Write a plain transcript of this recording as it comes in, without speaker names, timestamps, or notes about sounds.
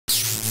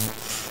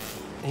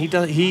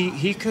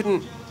He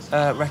couldn't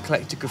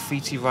recollect a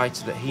graffiti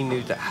writer that he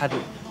knew that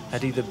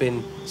had either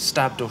been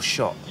stabbed or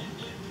shot.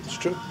 It's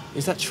true.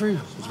 Is that true?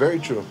 It's very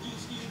true.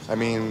 I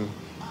mean,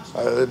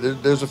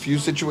 there's a few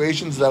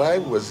situations that I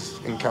was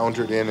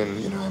encountered in,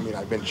 and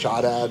I've been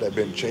shot at, I've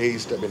been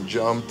chased, I've been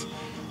jumped,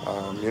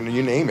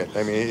 you name it.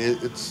 I mean,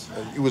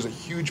 it was a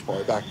huge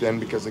part back then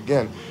because,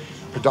 again,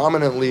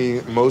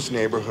 predominantly most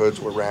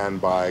neighborhoods were ran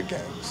by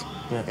gangs,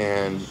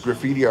 and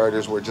graffiti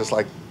artists were just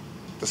like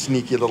the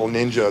sneaky little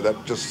ninja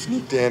that just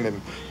sneaked in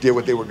and did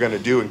what they were going to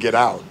do and get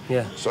out.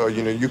 Yeah. So,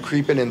 you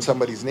creeping in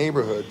somebody's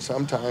neighborhood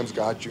sometimes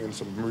got you in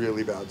some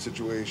really bad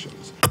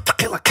situations.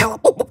 Killa Kela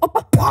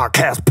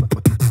podcast.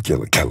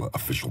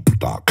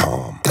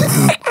 KillaKelaOfficial.com.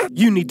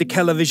 You need the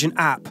Kelavision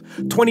app.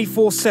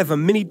 24/7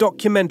 mini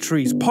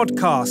documentaries,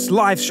 podcasts,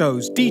 live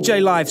shows,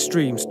 DJ live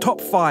streams, top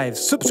fives,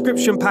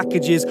 subscription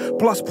packages,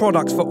 plus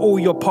products for all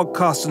your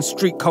podcasts and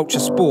street culture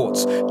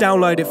sports.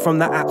 Download it from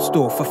the App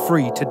Store for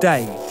free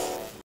today.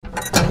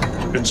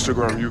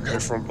 Instagram UK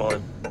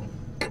Frontline.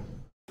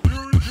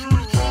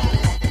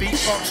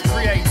 Beatbox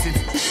created.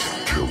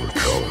 Killa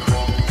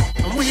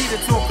Kela. And we're here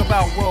to talk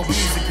about world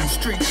music and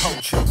street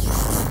culture.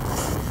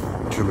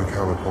 Killa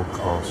Kela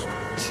podcast.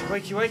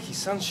 Wakey, wakey,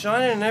 sun's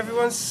shining and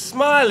everyone's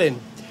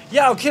smiling.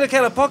 Yo, Killa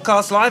Kela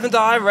podcast, live and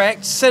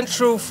direct,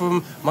 central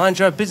from Mind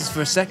Your Own Business for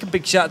a second.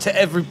 Big shout out to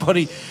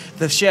everybody,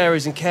 the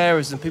sharers and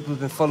carers and people who've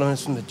been following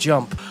us from the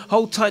jump.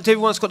 Hold tight to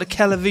everyone that's got the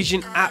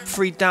Kelavision app,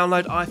 free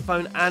download,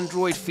 iPhone,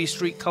 Android, for your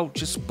street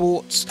culture,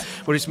 sports,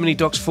 whether it's mini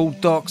docs, full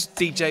docs,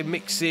 DJ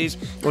mixes,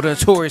 or the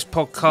Notorious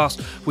podcast,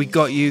 we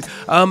got you.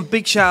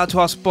 Big shout out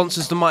to our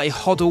sponsors, the mighty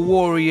Hodl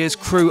Warriors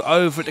crew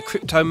over at the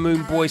Crypto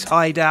Moon Boys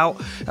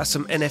Hideout. That's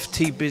some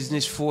NFT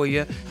business for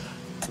you.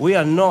 We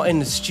are not in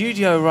the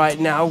studio right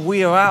now.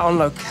 We are out on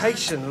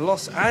location,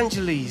 Los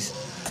Angeles,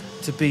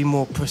 to be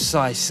more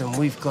precise. And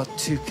we've got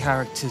two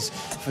characters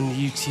from the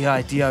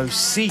UTI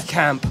DOC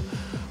camp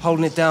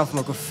holding it down from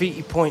a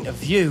graffiti point of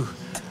view.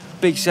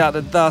 Big shout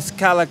out to THUS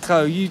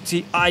KALIKO,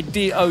 UTI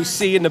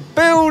DOC in the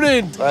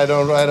building. Right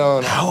on, right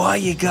on. How are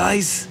you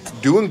guys?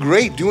 Doing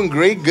great, doing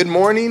great. Good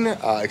morning.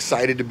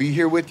 Excited to be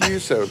here with you.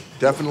 So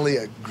definitely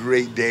a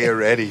great day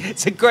already.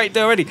 It's a great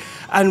day already.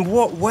 And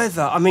what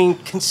weather. I mean,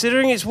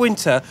 considering it's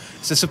winter,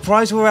 it's a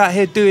surprise we're out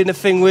here doing the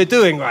thing we're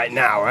doing right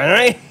now,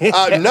 right?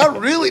 Not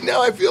really.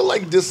 Now I feel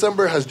like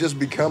December has just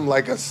become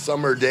like a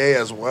summer day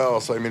as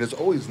well. So, I mean, it's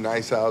always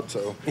nice out.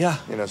 So, yeah.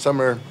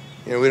 Summer,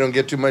 we don't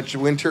get too much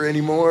winter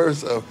anymore.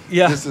 So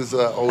this is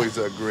always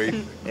a great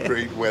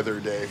weather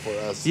day for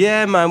us.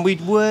 Yeah, man. We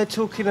were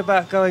talking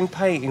about going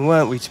painting,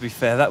 weren't we, to be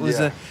fair? That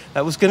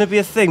was going to be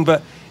a thing,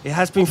 but it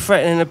has been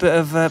threatening a bit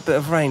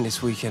of rain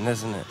this weekend,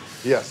 hasn't it?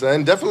 Yes,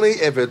 and definitely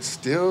if it's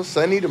still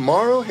sunny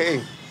tomorrow,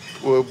 hey,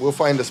 we'll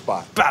find a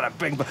spot. Bada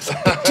bing.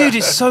 But dude,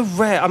 it's so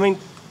rare. I mean,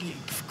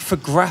 for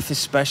Graff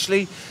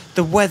especially,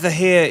 the weather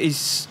here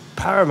is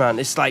paramount.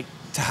 It's like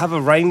to have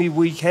a rainy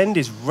weekend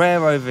is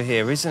rare over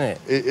here, isn't it?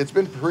 It's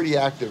been pretty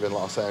active in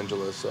Los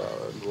Angeles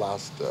the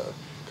last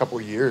couple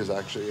of years,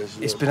 actually.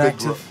 It's been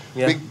active.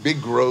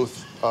 Big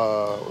growth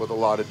with a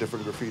lot of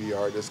different graffiti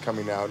artists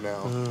coming out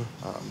now.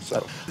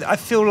 So I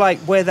feel like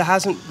where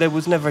there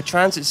was never a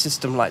transit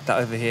system like that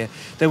over here.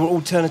 There were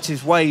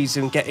alternative ways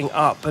in getting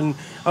up, and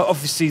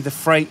obviously the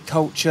freight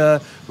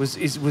culture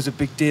was a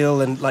big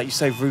deal, and like you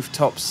say,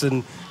 rooftops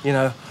and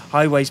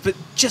highways, but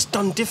just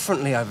done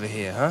differently over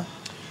here, huh?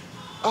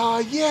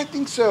 Yeah, I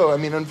think so. I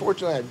mean,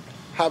 unfortunately, I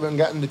haven't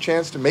gotten the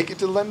chance to make it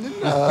to London,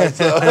 but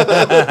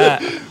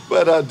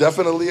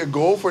definitely a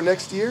goal for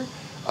next year.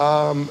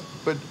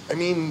 But I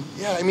mean,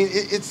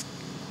 it's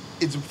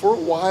for a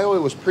while it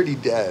was pretty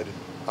dead.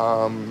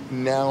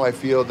 Now I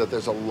feel that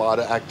there's a lot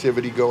of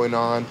activity going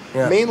on.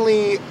 Yeah.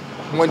 Mainly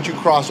once you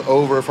cross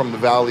over from the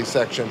Valley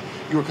section,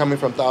 you were coming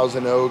from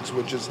Thousand Oaks,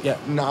 which is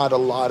not a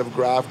lot of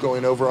graph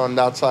going over on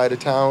that side of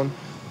town.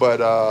 But,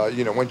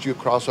 once you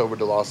cross over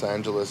to Los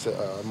Angeles,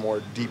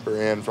 more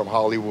deeper in from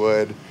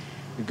Hollywood,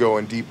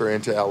 going deeper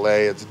into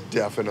LA, it's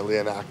definitely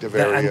an active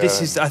area. And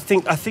this is, I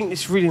think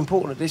it's really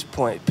important at this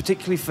point,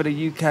 particularly for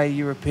the UK,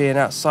 European,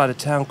 outside of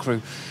town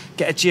crew,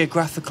 get a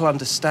geographical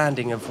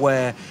understanding of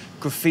where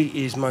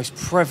graffiti is most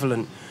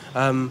prevalent.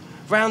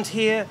 Round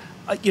here,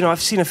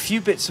 I've seen a few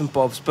bits and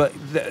bobs, but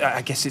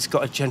I guess it's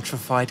got a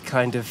gentrified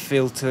kind of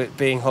feel to it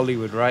being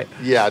Hollywood, right?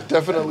 Yeah,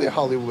 definitely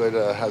Hollywood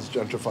has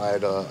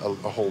gentrified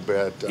a whole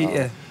bit.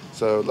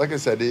 So, like I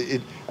said,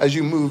 it as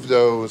you move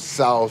though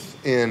south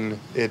in,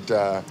 it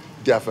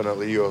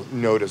definitely you'll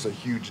notice a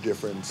huge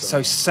difference.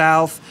 So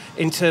south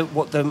into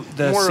what the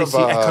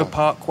city Echo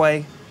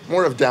Parkway?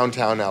 More of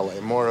downtown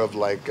LA, more of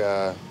like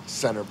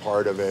center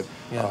part of it.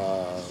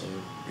 Yeah.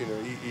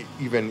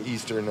 Even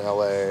eastern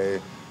LA.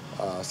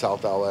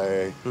 South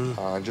LA,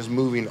 just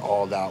moving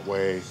all that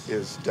way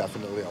is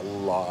definitely a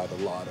lot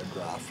of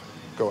graph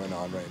going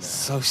on right now.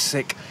 So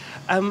sick.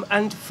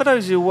 And for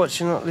those who are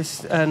watching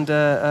listening and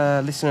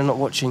not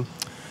watching,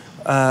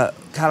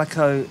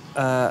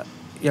 Kaliko,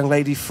 young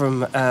lady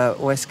from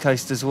West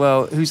Coast as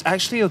well, who's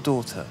actually your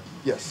daughter.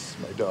 Yes,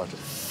 my daughter.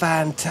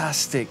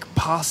 Fantastic.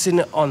 Passing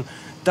it on.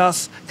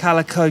 THUS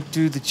Kaliko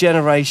do the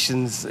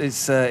generations.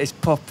 It's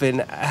popping.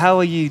 How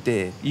are you,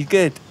 dear? You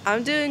good?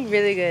 I'm doing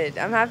really good.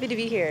 I'm happy to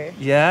be here.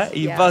 Yeah? Are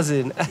you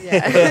buzzing?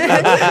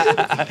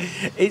 Yeah.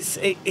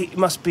 It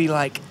must be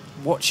like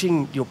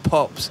watching your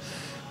pops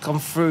come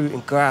through in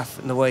graph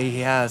in the way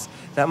he has.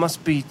 That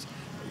must be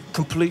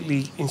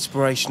completely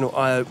inspirational,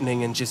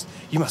 eye-opening, and just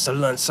you must have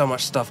learned so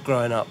much stuff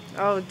growing up.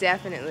 Oh,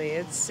 definitely.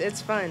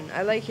 It's fun.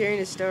 I like hearing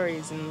his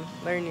stories and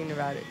learning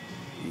about it.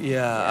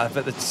 Yeah, I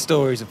bet the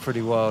stories are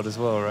pretty wild as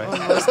well, right?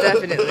 Oh, most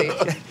definitely.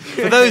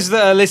 For those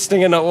that are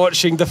listening and not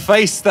watching, the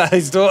face that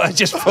his daughter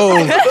just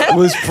pulled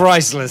was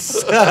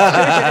priceless.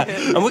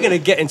 And we're going to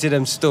get into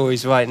them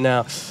stories right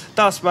now.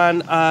 THUS,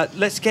 man,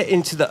 let's get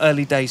into the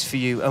early days for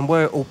you and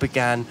where it all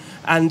began.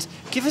 And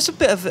give us a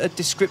bit of a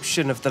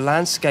description of the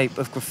landscape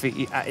of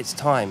graffiti at its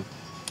time.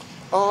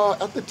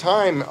 At the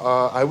time,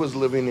 I was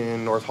living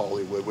in North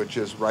Hollywood, which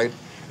is right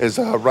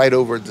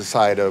over the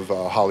side of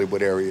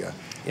Hollywood area.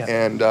 Yeah.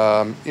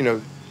 And, you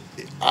know,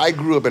 I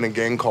grew up in a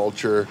gang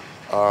culture.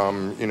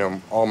 You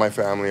know, all my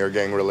family are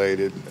gang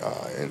related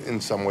in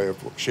some way,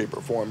 shape,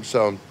 or form.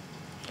 So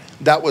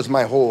that was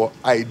my whole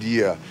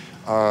idea.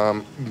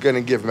 I'm going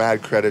to give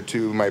mad credit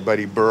to my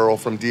buddy Burl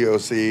from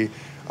DOC.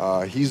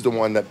 He's the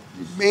one that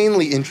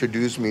mainly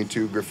introduced me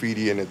to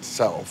graffiti in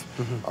itself.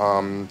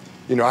 Mm-hmm.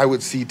 You know, I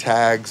would see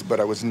tags, but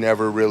I was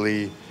never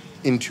really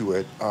into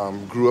it.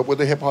 Grew up with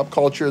a hip-hop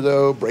culture,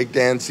 though,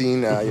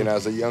 breakdancing, mm-hmm. You know,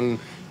 as a young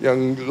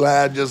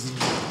lad just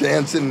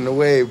dancing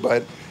away,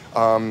 but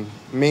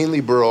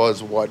mainly Burl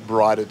is what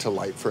brought it to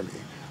light for me.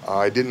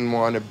 I didn't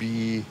want to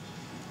be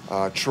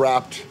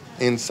trapped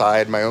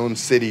inside my own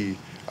city,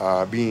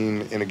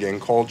 being in a gang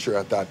culture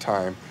at that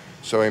time.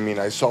 So, I mean,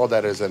 I saw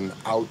that as an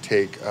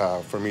outtake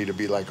for me to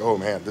be like, oh,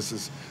 man, this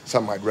is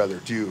something I'd rather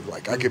do.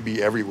 Like, I could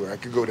be everywhere. I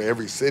could go to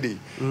every city,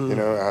 you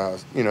know,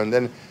 and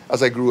then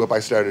as I grew up, I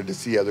started to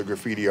see other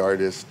graffiti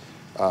artists,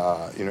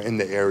 you know, in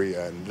the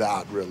area, and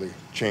that really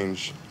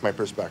changed my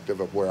perspective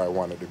of where I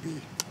wanted to be.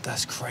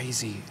 That's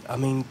crazy. I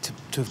mean,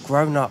 to have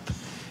grown up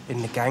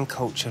in the gang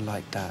culture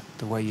like that,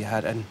 the way you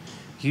had, and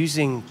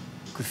using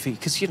graffiti,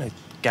 because, you know,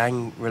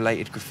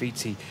 gang-related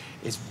graffiti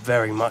is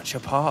very much a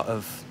part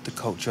of the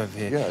culture over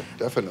here. Yeah,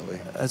 definitely.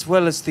 As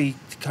well as the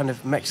kind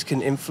of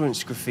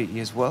Mexican-influenced graffiti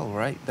as well,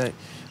 right?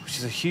 Which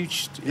is a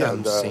huge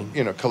scene.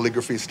 You know,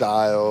 calligraphy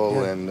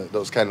style and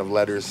those kind of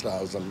letter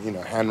styles and, you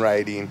know,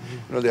 handwriting.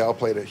 You know, they all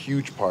played a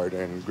huge part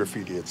in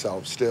graffiti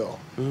itself still.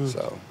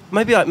 So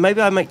maybe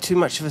I make too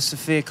much of a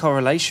severe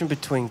correlation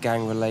between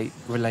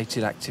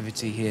gang-related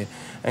activity here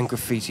and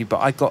graffiti, but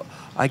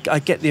I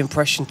get the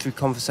impression through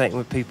conversating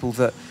with people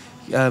that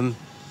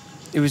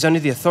it was only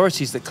the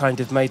authorities that kind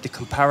of made the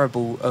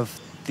comparable of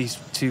these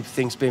two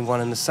things being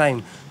one and the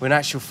same, when in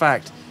actual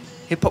fact,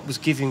 hip-hop was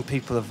giving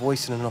people a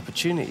voice and an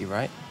opportunity,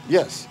 right?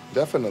 Yes,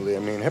 definitely. I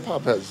mean,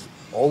 hip-hop has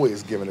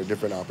always given a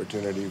different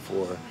opportunity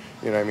for,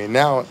 you know, I mean,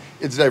 now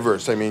it's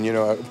diverse. I mean, you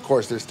know, of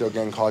course, there's still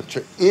gang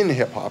culture in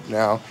hip-hop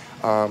now,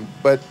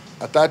 but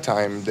at that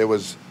time, there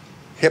was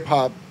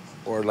hip-hop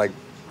or, like,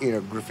 you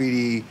know,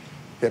 graffiti,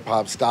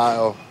 hip-hop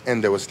style,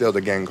 and there was still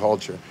the gang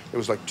culture. It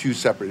was like two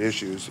separate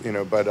issues, you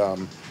know, but,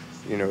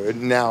 you know,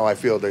 now I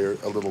feel they're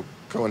a little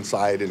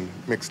coincide and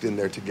mixed in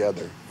there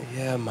together.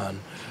 Yeah, man.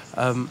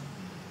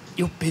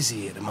 You're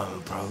busy at the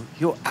moment, bro.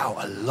 You're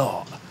out a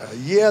lot.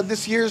 Yeah,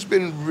 this year's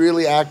been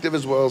really active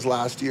as well as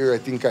last year. I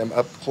think I'm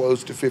up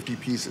close to 50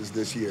 pieces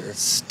this year.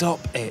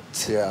 Stop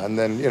it. Yeah, and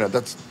then, you know,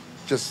 that's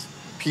just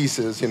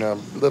pieces, you know,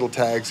 little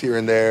tags here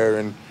and there,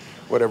 and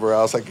whatever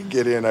else I could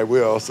get in, I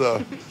will.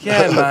 So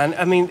yeah, man.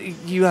 I mean,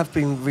 you have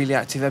been really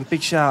active, and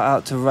big shout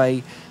out to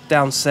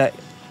raydownset,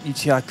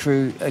 UTI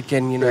crew.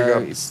 Again, you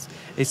know,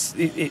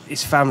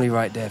 it's family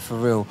right there for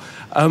real.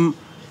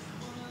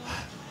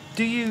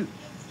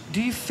 Do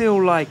you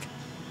feel like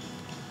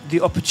the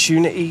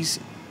opportunities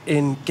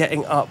in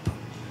getting up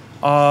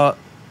are,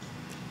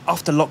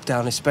 after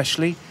lockdown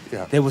especially,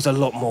 there was a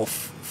lot more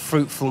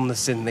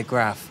fruitfulness in the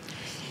graph?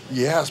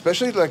 Yeah,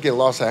 especially like in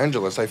Los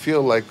Angeles. I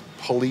feel like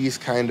police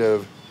kind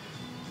of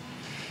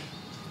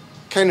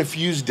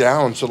fused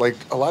down. So like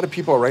a lot of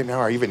people right now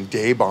are even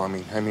day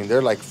bombing. I mean,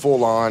 they're like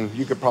full on.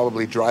 You could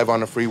probably drive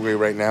on a freeway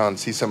right now and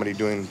see somebody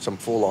doing some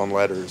full on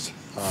letters.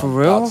 For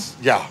real?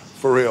 Yeah,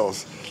 for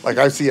reals. Like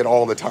I see it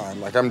all the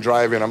time. Like I'm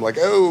driving, I'm like,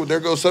 oh,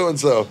 there goes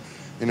so-and-so.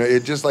 You know,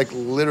 it just like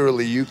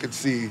literally you could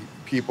see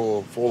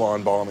people full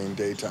on bombing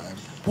daytime.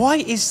 Why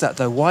is that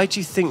though? Why do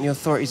you think the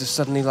authorities have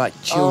suddenly like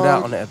chilled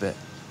out on it a bit?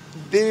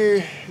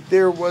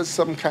 There was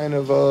some kind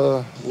of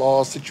a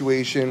law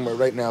situation where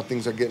right now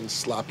things are getting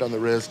slapped on the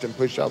wrist and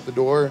pushed out the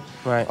door.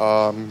 Right.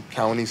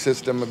 County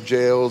system of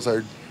jails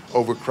are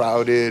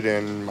overcrowded,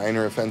 and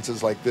minor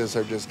offenses like this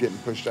are just getting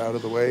pushed out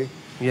of the way.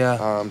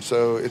 Yeah.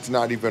 So it's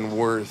not even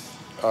worth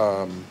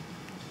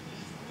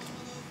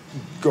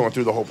going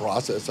through the whole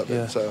process of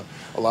it. So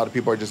a lot of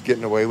people are just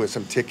getting away with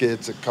some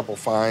tickets, a couple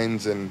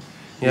fines, and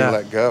you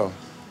let go.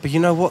 But you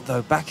know what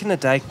though? Back in the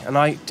day, and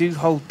I do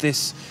hold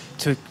this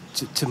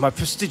to my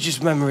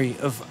prestigious memory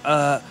of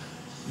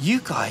you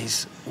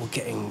guys were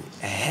getting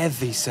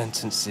heavy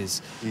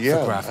sentences Yeah,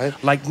 for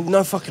graff. Like,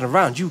 no fucking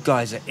around. You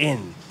guys are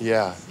in.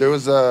 Yeah, there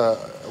was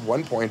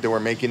one point they were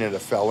making it a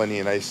felony,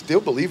 and I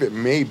still believe it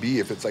may be,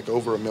 if it's like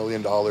over $1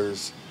 million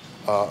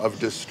of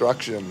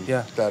destruction,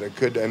 Yeah. that it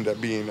could end up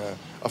being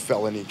a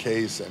felony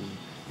case, and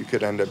you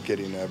could end up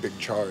getting a big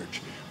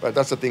charge. But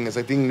that's the thing, is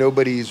I think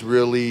nobody's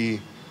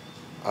really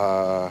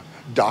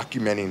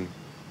documenting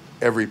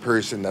every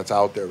person that's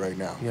out there right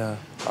now. Yeah.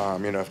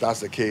 You know, if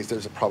that's the case,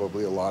 there's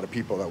probably a lot of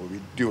people that will be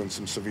doing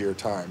some severe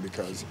time,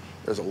 because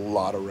there's a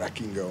lot of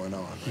wrecking going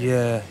on.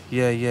 Right?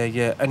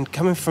 Yeah. And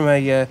coming from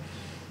a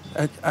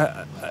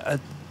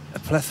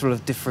plethora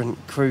of different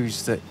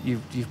crews that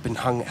you've been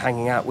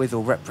hanging out with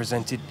or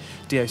represented,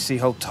 DOC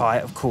hold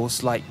tight, of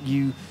course. Like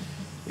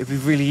it'd be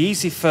really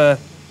easy for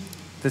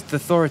the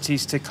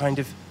authorities to kind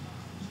of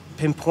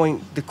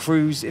pinpoint the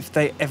crews if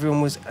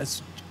everyone was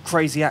as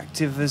crazy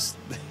active as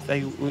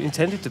they were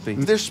intended to be.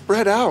 They're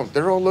spread out.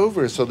 They're all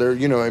over. So they're,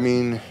 you know, I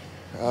mean,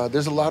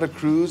 there's a lot of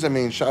crews. I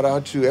mean, shout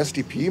out to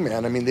SDP,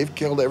 man. I mean, they've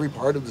killed every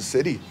part of the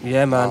city.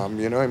 Yeah, man.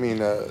 You know, I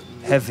mean,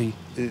 heavy.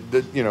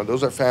 You know,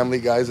 those are family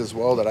guys as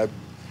well that I've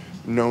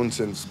known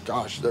since,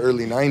 gosh, the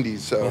early 90s.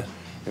 So, Yeah.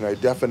 you know,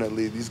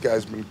 definitely these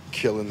guys been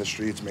killing the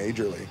streets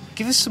majorly.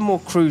 Give us some more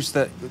crews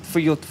that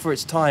for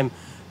its time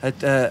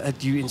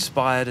had you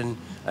inspired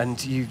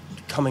and you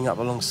coming up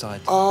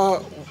alongside.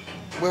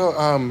 Well,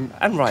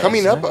 And writers,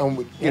 coming up,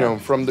 right? you know,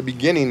 from the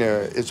beginning,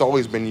 it's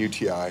always been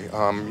UTI.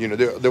 You know,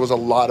 there was a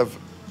lot of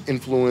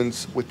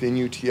influence within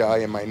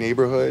UTI in my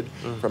neighborhood,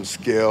 from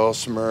Skill,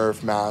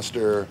 Smurf,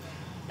 Master,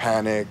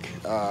 Panic,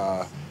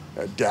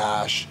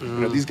 Dash. You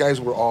know, these guys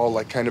were all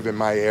like kind of in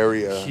my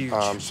area.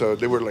 Huge. So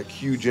they were like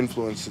huge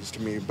influences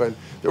to me. But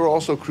there were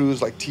also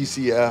crews like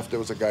TCF. There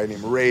was a guy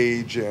named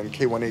Rage and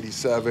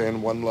K187,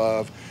 One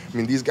Love. I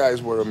mean, these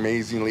guys were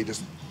amazingly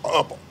just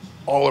up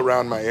all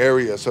around my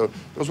area. So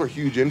those were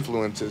huge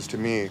influences to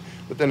me.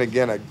 But then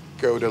again, I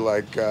go to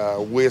like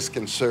Whisk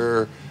and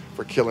Sir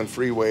for killing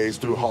freeways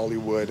through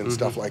Hollywood and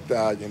stuff like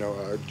that. You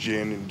know,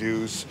 Gin and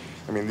Deuce.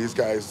 I mean, these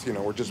guys, you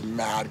know, were just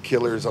mad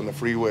killers on the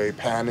freeway.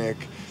 Panic.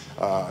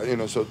 You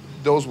know, so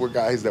those were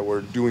guys that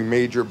were doing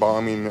major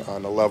bombing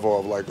on a level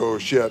of like, oh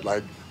shit,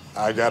 like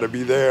I gotta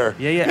be there.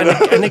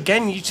 Yeah. And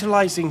again,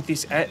 utilizing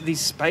these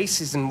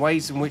spaces and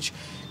ways in which,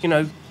 you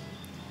know,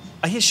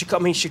 I hear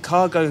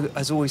Chicago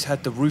has always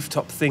had the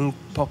rooftop thing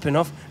popping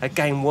off.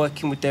 Again,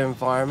 working with their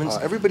environments.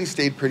 Everybody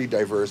stayed pretty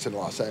diverse in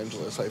Los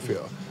Angeles, I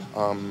feel.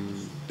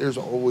 There's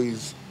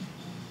always,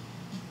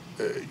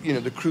 you know,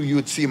 the crew, you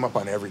would see them up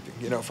on everything,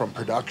 you know, from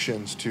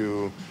productions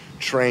to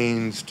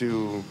trains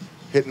to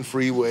hitting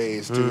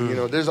freeways to, you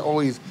know, there's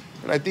always,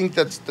 and I think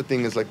that's the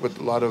thing is like with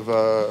a lot of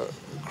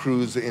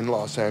crews in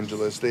Los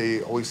Angeles,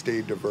 they always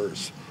stayed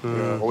diverse. You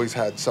know, always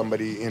had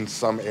somebody in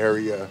some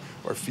area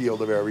or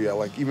field of area,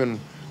 like even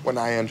when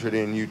I entered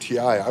in UTI,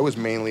 I was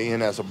mainly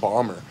in as a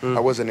bomber. I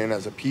wasn't in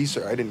as a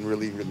piecer. I didn't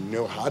really even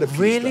know how to piece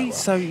Really? that well.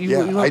 So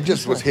you I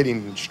just was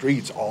hitting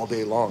streets all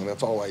day long.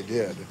 That's all I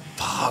did.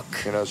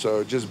 Fuck. You know,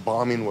 so just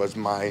bombing was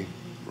my,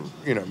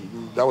 you know,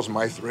 that was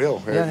my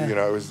thrill. Yeah. You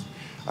know, it was,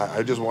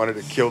 I just wanted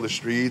to kill the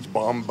streets,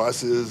 bomb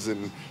buses,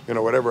 and, you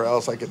know, whatever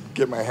else I could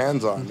get my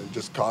hands on and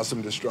just cause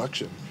some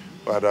destruction.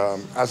 But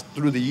as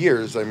through the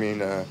years, I mean,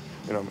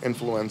 you know,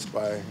 influenced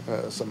by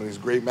some of these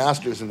great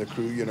masters in the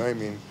crew, you know, I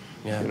mean,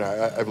 Yeah. you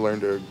know, I've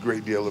learned a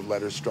great deal of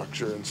letter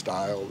structure and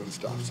style and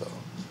stuff. So.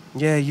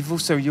 Yeah,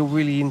 you're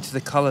really into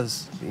the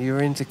colours.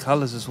 You're into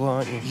colours as well,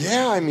 aren't you?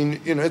 Yeah, I mean,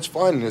 you know, it's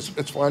fun.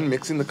 It's fun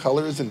mixing the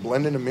colors and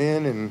blending them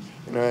in, and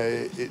you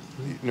know, you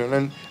know,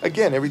 and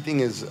again,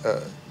 everything is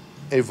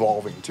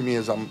evolving. To me,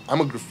 as I'm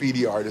a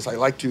graffiti artist,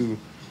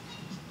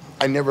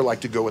 I never like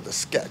to go with a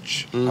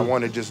sketch. I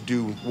want to just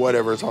do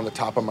whatever's on the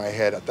top of my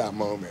head at that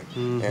moment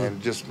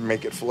and just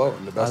make it flow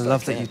in the best. I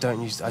love that you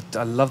don't use.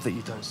 I love that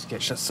you don't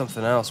sketch. That's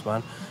something else,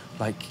 man.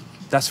 Like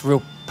that's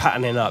real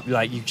patterning up.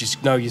 Like you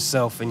just know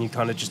yourself and you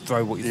kind of just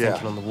throw what you're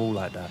thinking on the wall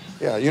like that.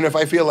 Yeah, you know, if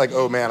I feel like,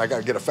 oh man, I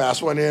gotta get a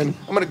fast one in,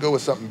 I'm gonna go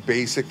with something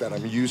basic that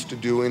I'm used to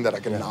doing that I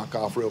can knock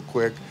off real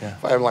quick. Yeah.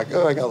 If I'm like,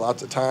 oh, I got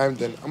lots of time,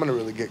 then I'm gonna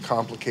really get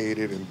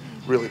complicated and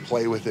really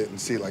play with it and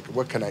see like,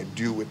 what can I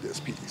do with this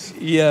piece?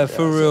 Yeah,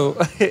 for real.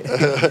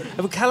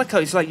 But Calico,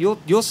 it's like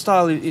your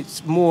style.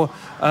 It's more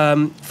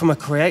from a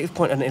creative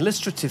point, an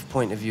illustrative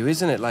point of view,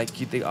 isn't it? Like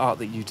the art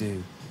that you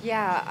do.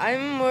 Yeah,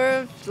 I'm more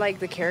of like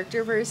the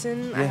character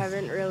person. I Yeah.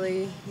 haven't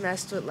really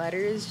messed with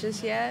letters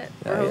just yet.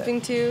 Yeah, We're yeah.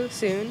 hoping to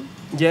soon.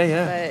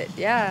 Yeah. But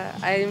yeah,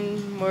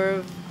 I'm more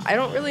of, I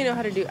don't really know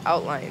how to do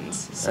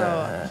outlines. So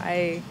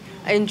I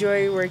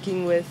enjoy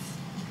working with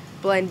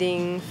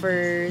blending,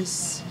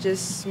 furs,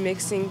 just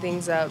mixing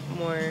things up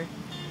more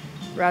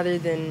rather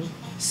than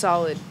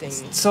solid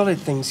things. Solid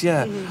things,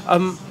 yeah.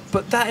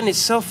 But that in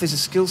itself is a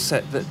skill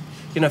set that,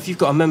 you know, if you've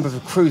got a member of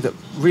a crew that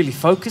really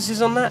focuses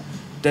on that,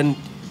 then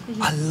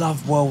I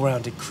love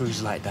well-rounded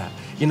crews like that.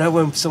 You know,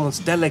 when someone's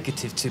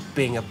delegative to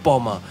being a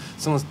bomber,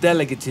 someone's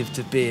delegative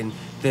to being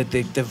the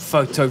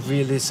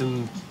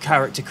photorealism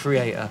character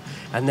creator,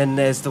 and then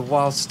there's the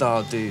wild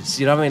style dudes.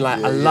 You know what I mean?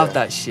 Like, I love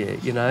that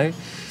shit. You know,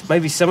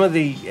 maybe some of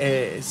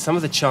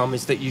the charm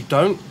is that you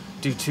don't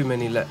do too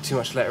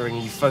much lettering,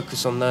 and you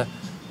focus on the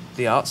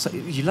art. So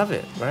you love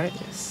it, right?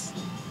 Yes.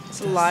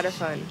 It's a lot of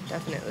fun,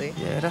 definitely.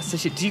 Yeah, that's the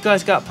shit. Do you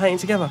guys go out painting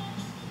together?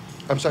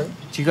 I'm sorry?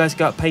 Do you guys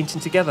go out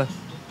painting together?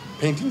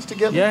 Paintings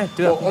together? Yeah,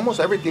 well,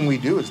 almost everything we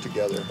do is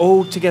together.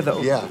 All together?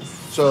 Yeah.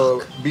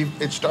 So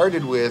it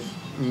started with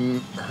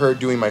her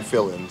doing my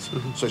fill-ins.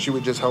 Mm-hmm. So she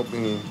would just help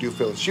me do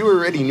fill-ins. She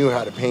already knew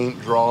how to paint,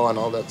 draw, and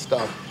all that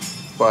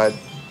stuff. But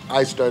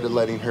I started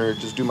letting her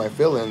just do my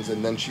fill-ins,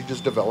 and then she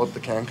just developed the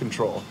can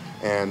control.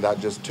 And that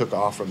just took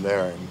off from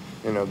there. And,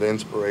 you know, the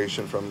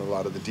inspiration from a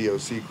lot of the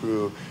DOC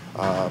crew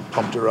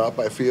pumped her up,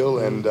 I feel.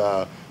 And,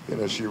 you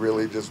know, she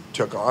really just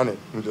took on it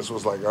and just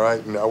was like, all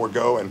right, now we're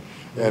going.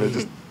 And it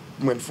just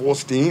went full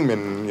steam.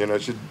 And, you know,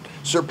 she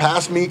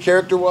surpassed me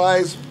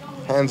character-wise,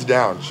 hands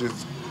down.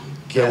 She's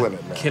killing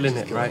it, man. Killing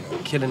it, right?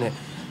 Killing it.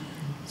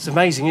 It's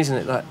amazing, isn't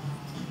it? Like,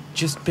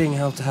 just being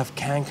able to have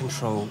can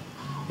control,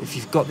 if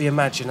you've got the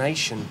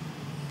imagination,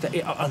 that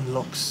it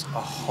unlocks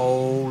a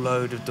whole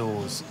load of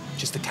doors.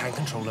 Just the can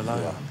control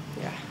alone.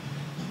 Yeah.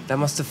 That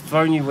must have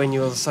thrown you when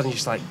you all of a sudden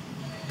just like,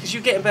 because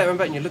you're getting better and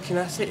better and you're looking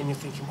at it and you're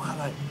thinking, wow,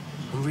 like,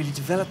 I'm really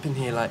developing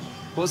here. Like,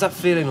 what was that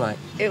feeling like?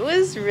 It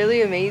was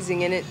really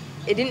amazing, and it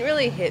didn't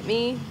really hit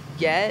me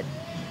yet.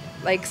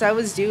 Like, 'cause I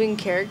was doing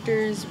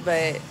characters,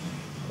 but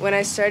when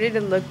I started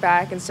to look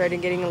back and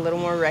started getting a little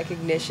more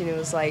recognition, it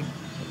was like,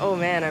 oh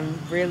man, I'm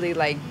really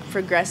like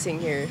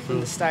progressing here from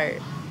the start.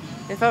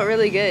 It felt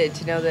really good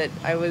to know that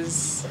I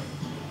was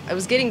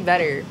getting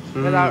better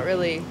without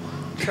really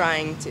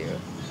trying to.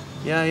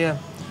 Yeah.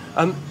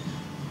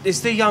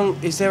 Is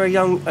there a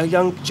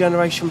young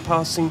generation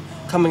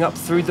coming up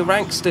through the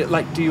ranks? That,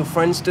 like, do your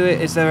friends do it?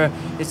 Is there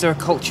a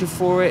culture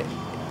for it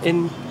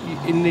in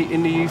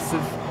the youth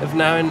of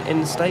now in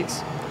the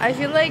States? I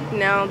feel like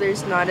now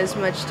there's not as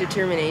much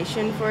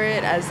determination for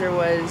it as there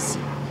was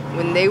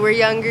when they were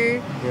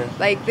younger. Yeah.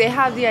 Like, they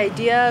have the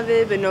idea of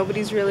it, but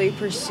nobody's really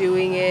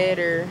pursuing it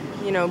or,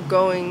 you know,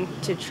 going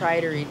to try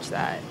to reach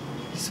that.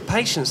 It's a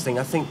patience thing.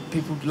 I think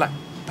people lack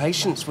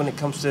patience when it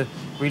comes to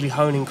really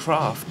honing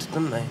craft,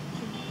 don't they?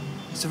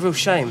 It's a real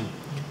shame,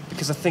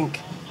 because I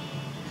think,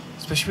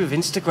 especially with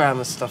Instagram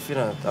and stuff, you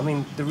know, I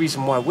mean, the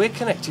reason why we're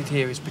connected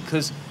here is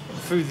because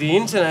through the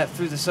internet,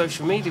 through the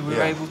social media,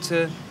 we're able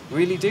to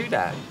really do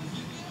that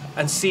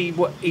and see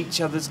what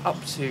each other's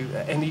up to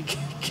at any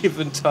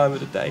given time of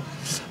the day.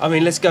 I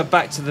mean, let's go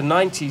back to the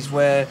 90s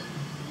where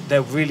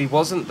there really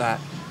wasn't that.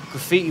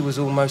 Graffiti was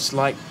almost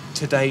like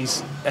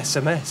today's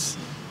SMS.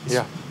 It's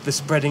the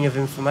spreading of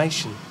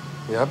information.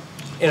 Yep.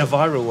 In a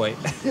viral way.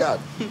 Yeah,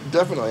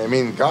 definitely. I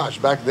mean, gosh,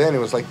 back then it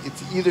was like,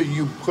 it's either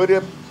you put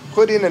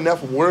in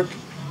enough work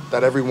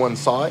that everyone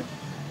saw it,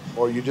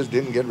 or you just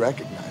didn't get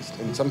recognized.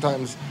 And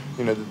sometimes,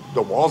 you know,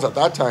 the walls at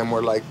that time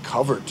were like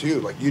covered too.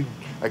 Like,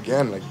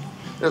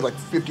 there's like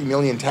 50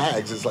 million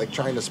tags. It's like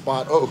trying to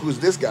spot, oh, who's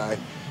this guy?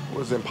 It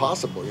was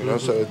impossible, you know?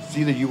 So it's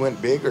either you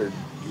went big or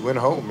you went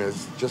home.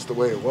 It's just the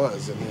way it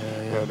was. And,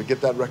 you know, to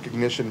get that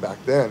recognition back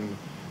then,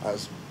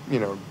 as you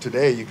know,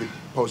 today you could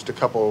post a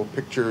couple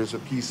pictures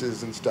of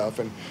pieces and stuff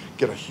and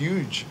get a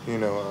huge, you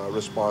know,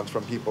 response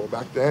from people.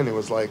 Back then it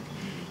was like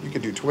you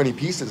could do 20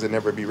 pieces and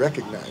never be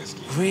recognized.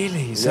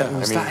 Really? Was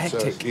that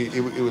hectic? So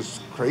it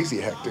was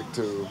crazy hectic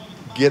to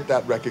get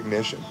that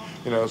recognition.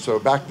 You know, so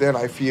back then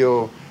I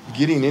feel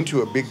getting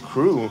into a big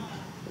crew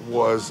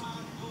was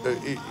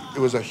it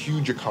was a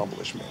huge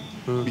accomplishment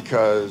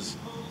because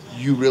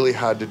you really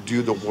had to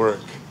do the work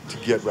to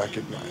get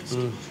recognized.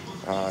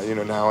 You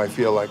know, now I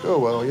feel like, oh,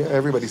 well, yeah,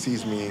 everybody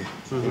sees me,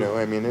 you know,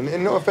 I mean,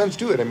 and no offense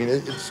to it. I mean,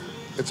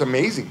 it's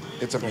amazing.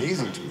 It's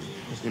amazing to me,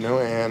 you know,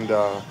 and,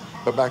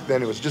 but back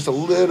then it was just a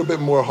little bit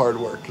more hard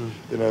work,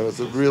 you know,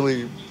 it's a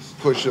really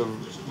push of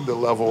the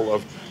level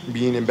of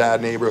being in bad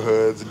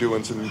neighborhoods,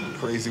 doing some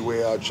crazy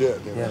way out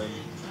shit, you know.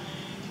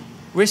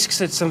 Risk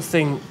said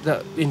something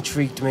that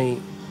intrigued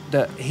me,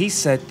 that he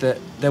said that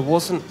there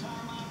wasn't,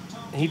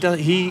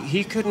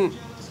 he couldn't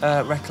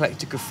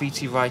recollect a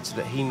graffiti writer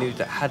that he knew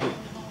that had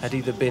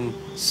either been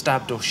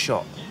stabbed or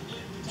shot.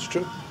 It's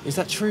true. Is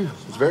that true?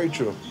 It's very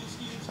true.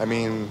 I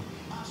mean,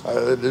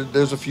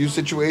 there's a few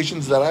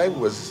situations that I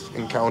was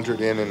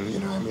encountered in, and, you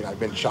know, I mean, I've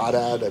been shot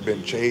at, I've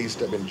been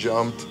chased, I've been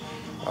jumped,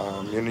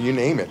 you know, you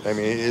name it. I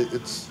mean,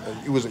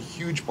 it was a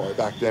huge part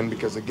back then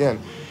because, again,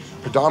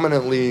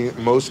 predominantly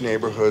most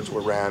neighborhoods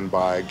were ran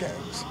by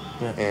gangs.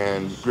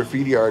 And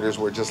graffiti artists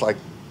were just like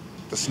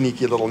the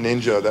sneaky little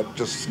ninja that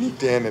just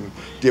sneaked in and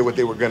did what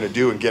they were going to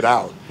do and get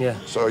out.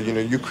 So, you know,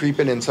 you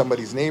creeping in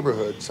somebody's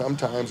neighborhood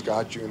sometimes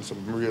got you in some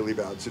really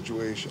bad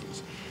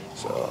situations.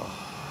 So,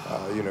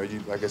 you know,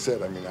 like I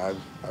said, I mean,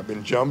 I've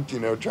been jumped, you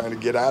know, trying to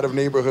get out of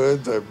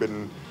neighborhoods. I've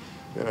been,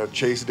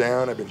 chased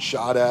down. I've been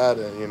shot at,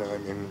 and I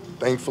mean,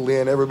 thankfully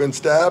I never been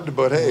stabbed.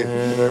 But hey, you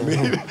know what I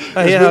mean.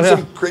 There's been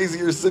some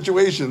crazier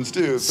situations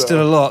too. So.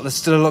 Still a lot. There's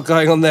still a lot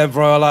going on there,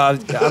 bro.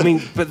 I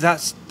mean, but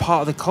that's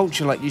part of the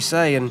culture, like you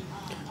say, and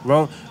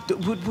wrong.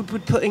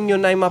 Would putting your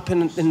name up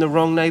in the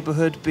wrong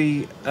neighborhood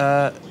be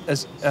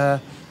as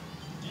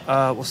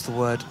what's the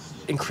word?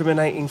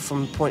 Incriminating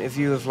from the point of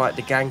view of like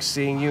the gang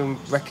seeing you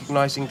and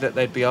recognizing that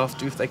they'd be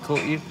after you if they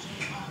caught you?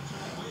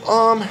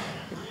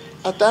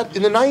 At that,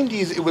 in the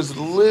 90s, it was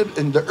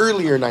in the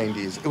earlier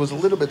 90s, it was a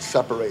little bit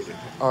separated.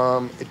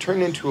 It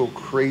turned into a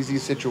crazy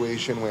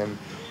situation when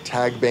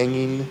tag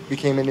banging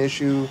became an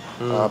issue.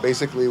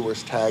 Basically, it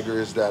was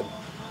taggers that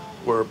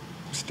were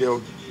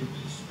still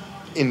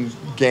in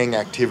gang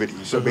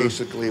activity. So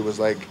basically, it was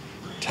like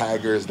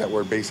taggers that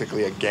were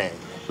basically a gang.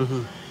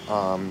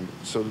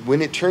 So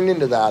when it turned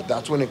into that,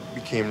 that's when it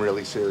became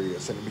really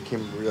serious, and it became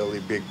a really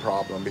big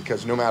problem,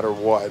 because no matter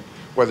what,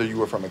 whether you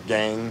were from a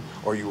gang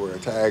or you were a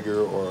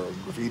tagger or a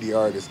graffiti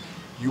artist,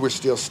 you were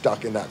still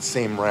stuck in that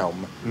same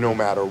realm no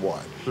matter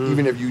what.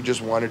 Even if you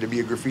just wanted to be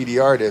a graffiti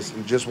artist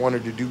and just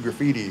wanted to do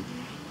graffiti,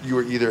 you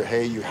were either,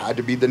 hey, you had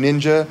to be the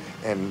ninja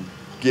and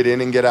get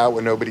in and get out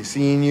with nobody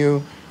seeing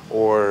you,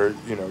 or,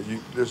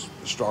 there's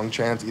a strong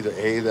chance either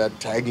A, that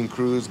tagging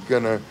crew is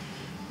gonna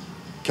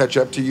catch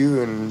up to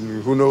you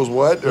and who knows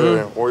what,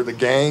 or the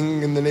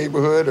gang in the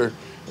neighborhood, or,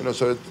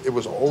 so it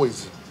was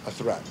always a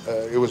threat.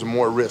 It was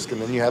more risk,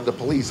 and then you have the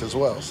police as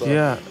well. So,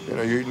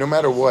 no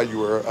matter what, you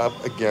were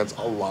up against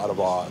a lot of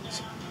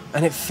odds.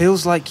 And it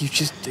feels like you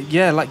just,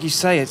 like you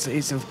say,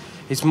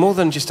 it's more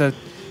than just a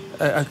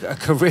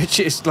career.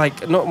 It's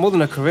like not more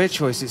than a career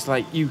choice. It's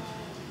like you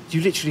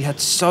literally had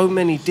so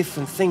many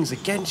different things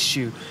against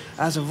you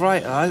as a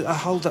writer. I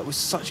hold that with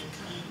such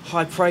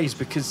high praise,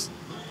 because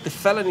the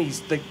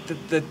felonies,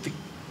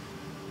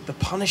 the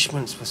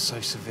punishments were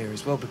so severe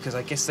as well, because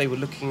I guess they were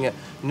looking at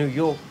New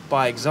York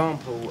by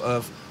example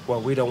of,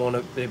 well, we don't want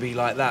to be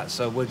like that,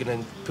 so we're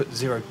going to put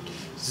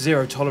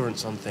zero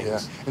tolerance on things.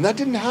 Yeah, and that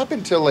didn't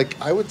happen till, like,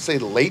 I would say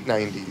the late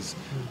 90s.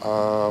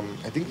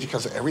 I think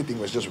because everything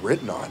was just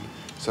written on.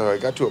 So I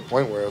got to a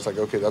point where I was like,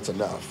 okay, that's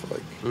enough.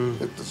 Like,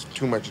 there's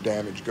too much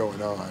damage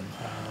going on.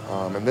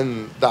 And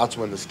then that's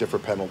when the stiffer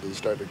penalties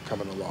started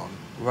coming along.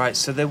 Right,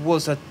 so there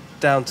was a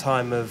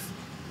downtime of...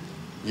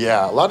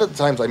 Yeah, a lot of the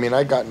times, I mean,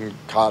 I'd gotten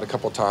caught a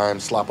couple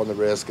times, slap on the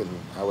wrist, and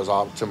I was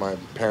off to my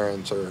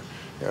parents or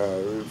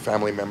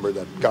family member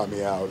that got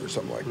me out or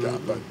something like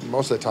that. But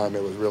most of the time,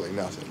 it was really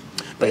nothing.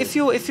 But if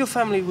your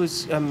family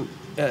was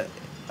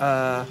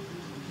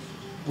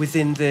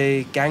within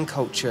the gang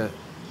culture,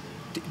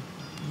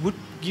 would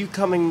you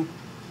coming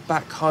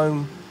back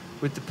home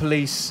with the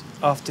police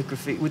after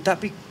graffiti, would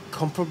that be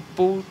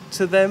comparable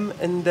to them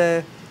and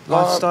their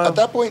lifestyle? At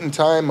that point in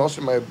time, most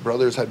of my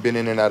brothers had been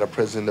in and out of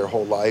prison their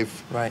whole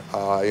life. Right.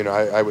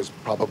 I was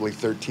probably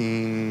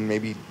 13,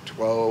 maybe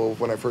 12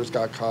 when I first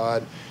got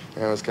caught.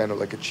 And it was kind of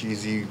like a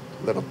cheesy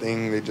little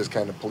thing. They just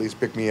kind of police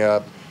pick me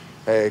up.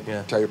 Hey,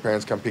 tell your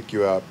parents come pick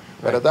you up.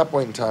 But at that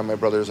point in time, my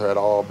brothers had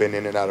all been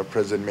in and out of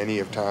prison many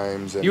of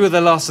times. And you were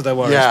the last of their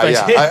worries.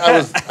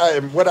 Yeah.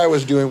 What I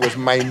was doing was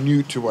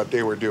minute to what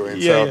they were doing.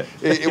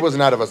 It was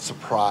not of a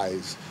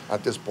surprise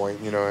at this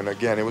point, And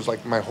again, it was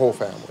like my whole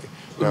family.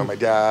 My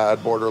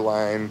dad,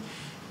 borderline,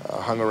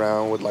 hung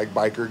around with like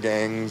biker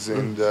gangs,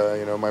 and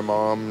my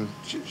mom,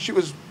 she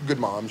was a good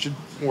mom. She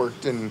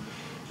worked and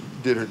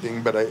did her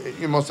thing, but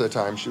most of the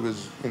time she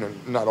was,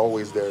 not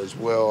always there as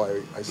well.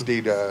 I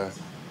stayed.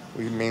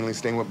 We mainly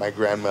staying with my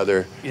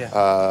grandmother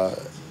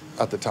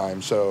at the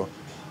time. So,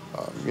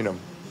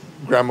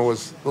 grandma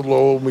was a little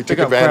old. We took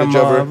advantage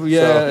of her.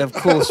 Yeah, so. Of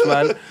course,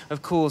 man.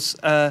 Of course.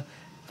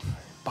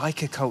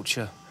 Biker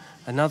culture.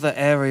 Another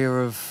area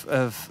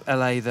of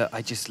LA that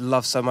I just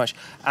love so much,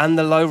 and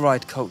the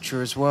lowride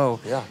culture as well.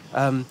 Yeah.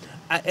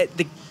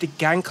 The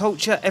gang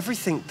culture,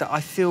 everything that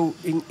I feel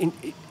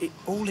it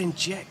all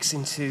injects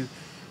into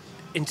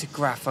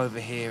Graff over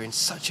here in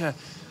such a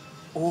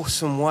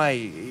awesome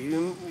way.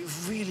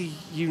 Really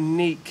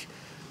unique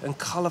and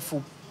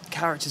colourful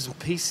characters and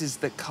pieces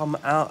that come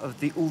out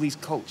of all these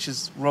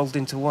cultures rolled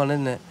into one,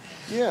 isn't it?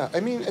 Yeah,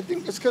 I mean, I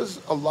think it's because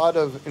a lot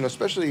of,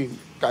 especially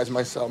guys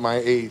my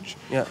age,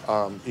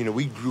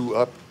 we grew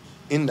up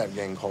in that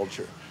gang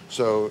culture.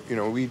 So,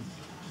 we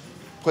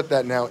put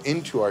that now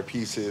into our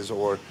pieces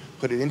or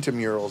put it into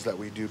murals that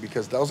we do,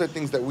 because those are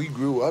things that we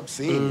grew up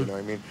seeing,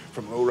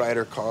 from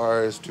lowrider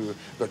cars to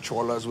the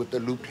cholas with the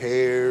looped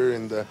hair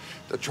and the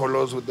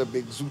cholos with the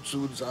big zoot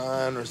suits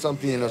on or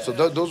something, So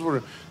those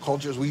were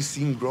cultures we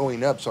seen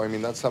growing up. So, I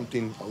mean, that's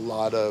something a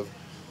lot of,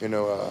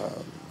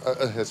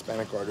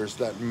 Hispanic artists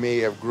that may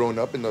have grown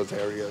up in those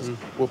areas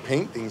will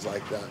paint things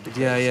like that.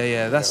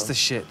 Because, That's the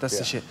shit. That's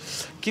the shit.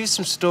 Give us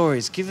some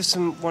stories. Give us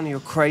one of your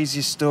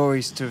craziest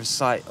stories to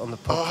recite on the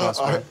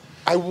podcast, man.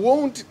 I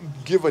won't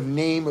give a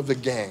name of the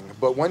gang,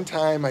 but one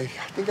time, I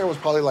think I was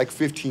probably like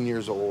 15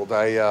 years old.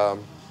 I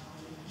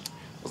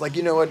was like,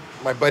 you know what?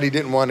 My buddy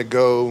didn't want to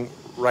go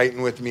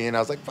writing with me, and I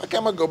was like, fuck,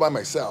 I'm going to go by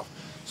myself.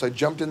 So I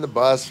jumped in the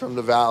bus from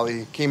the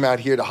Valley, came out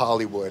here to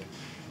Hollywood,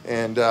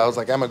 And I was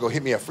like, I'm going to go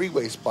hit me a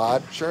freeway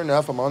spot. Sure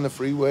enough, I'm on the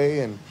freeway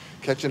and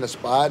catching a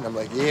spot. And I'm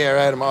like, yeah,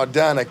 right, I'm all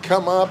done. I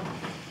come up,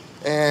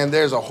 and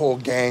there's a whole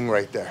gang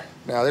right there.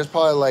 Now, there's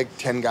probably like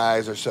 10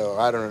 guys or so.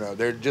 I don't know.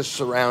 They're just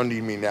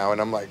surrounding me now.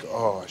 And I'm like,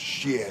 oh,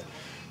 shit.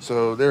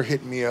 So they're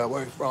hitting me up,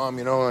 where you from,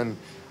 you know, and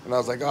I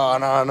was like, oh,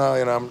 no,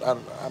 you know,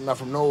 I'm not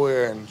from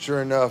nowhere. And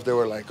sure enough, they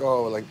were like,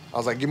 oh, like, I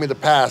was like, give me the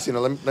pass, you know,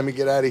 let me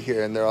get out of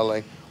here. And they're all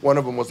like, one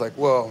of them was like,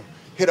 well,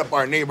 hit up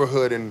our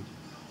neighborhood and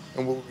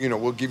we'll, you know,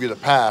 we'll give you the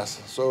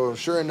pass. So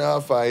sure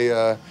enough,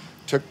 I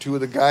took 2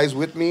 of the guys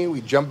with me.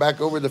 We jumped back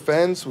over the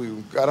fence. We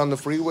got on the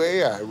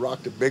freeway. I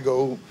rocked a big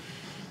old,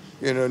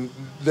 you know,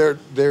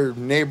 their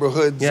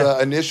neighborhood's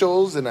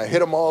initials, and I hit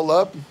them all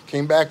up,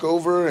 came back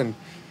over, and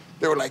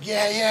they were like,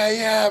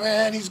 yeah,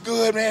 man, he's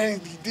good, man,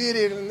 he did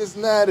it, and this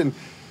and that. And,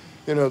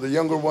 you know, the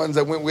younger ones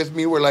that went with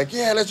me were like,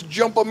 yeah, let's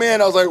jump him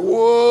in. I was like,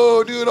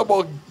 whoa, dude, I'm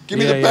all, give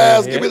me the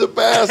pass, give me the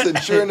pass. And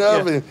sure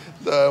enough,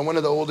 and one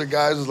of the older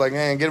guys was like,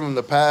 man, give him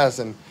the pass.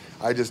 And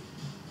I just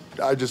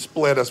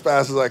split as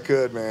fast as I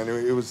could, man.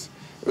 It was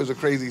a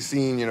crazy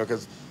scene, you know,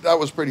 because that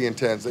was pretty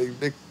intense.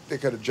 They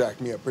could have jacked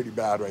me up pretty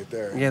bad right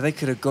there. Yeah, they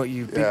could have got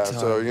you big time.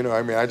 So, you know,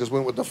 I mean, I just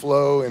went with the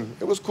flow, and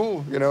it was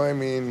cool, you know, I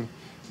mean,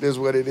 it is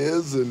what it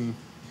is, and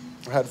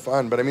I had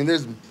fun. But I mean,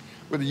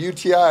 with the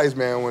UTIs,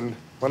 man,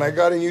 when I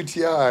got in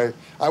UTI,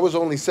 I was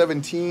only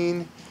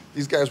 17.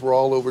 These guys were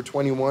all over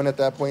 21 at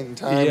that point in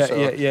time.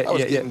 I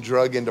was getting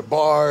drug into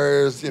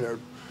bars, you know,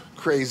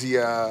 crazy,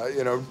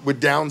 you know,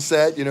 with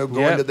downset, you know,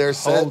 going to their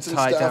sets and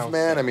stuff,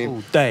 man. I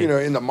mean, you know,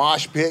 in the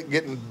mosh pit,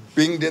 getting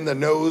binged in the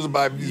nose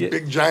by these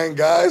big giant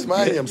guys.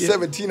 Mind you, I'm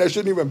 17. I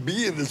shouldn't even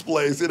be in this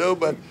place, you know,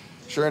 but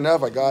sure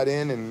enough, I got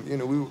in, and, you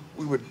know,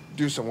 we would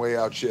do some way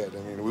out shit. I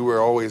mean, we were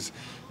always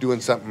doing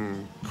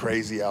something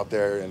crazy out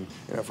there, and,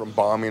 you know, from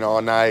bombing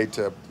all night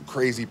to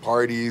crazy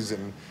parties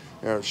and,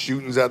 you know,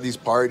 shootings at these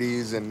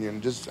parties, and, you know,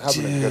 just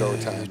having a good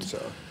old time.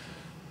 So,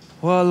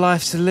 what a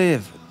life to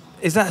live.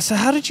 Is that so?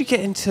 How did you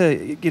get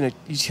into, you know,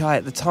 UTI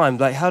at the time?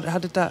 Like, how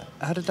did that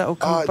all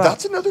come about?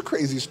 That's another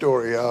crazy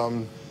story.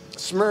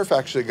 Smurf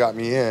actually got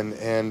me in,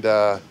 and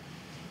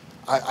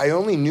I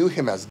only knew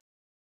him as.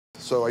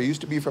 So I used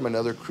to be from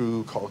another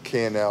crew called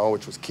KNL,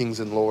 which was Kings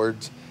and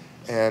Lords,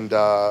 and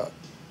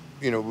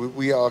you know,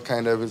 we all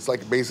kind of, it's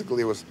like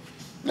basically it was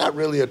not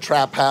really a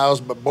trap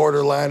house, but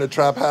borderline a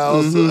trap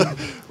house.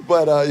 Mm-hmm.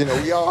 But you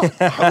know, we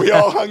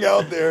all hung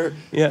out there,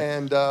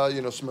 and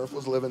you know, Smurf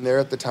was living there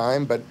at the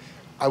time, but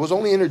I was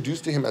only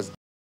introduced to him as.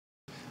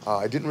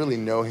 I didn't really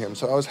know him,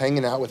 so I was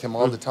hanging out with him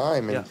all the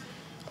time, and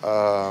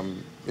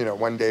you know,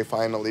 one day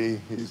finally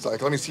he's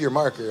like, "Let me see your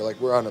marker." Like,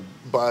 we're on a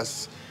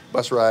bus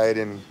ride,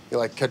 and he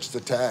like catches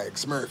the tag,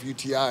 Smurf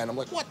UTI, and I'm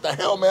like, what the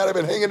hell, man? I've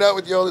been hanging out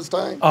with you all this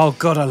time. Oh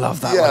God, I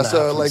love that. Yeah,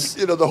 so like,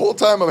 you know, the whole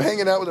time I'm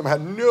hanging out with him, I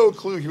had no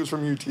clue he was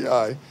from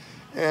UTI.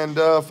 And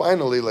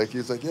finally, like, he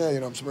was like, yeah, you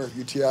know, I'm Smurf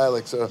UTI.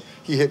 Like, so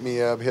he hit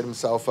me up, hit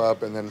himself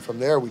up, and then from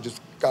there we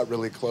just got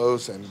really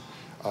close, and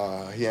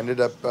he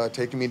ended up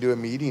taking me to a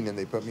meeting, and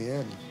they put me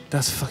in.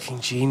 That's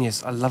fucking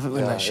genius. I love it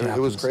when that shit happens.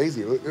 It was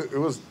crazy.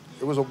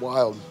 It was a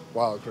wild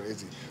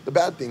crazy. The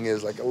bad thing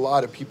is, like, a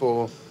lot of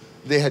people,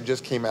 they had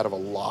just came out of a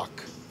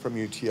lock from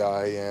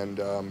UTI, and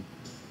a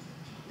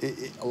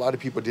lot of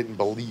people didn't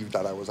believe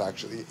that I was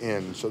actually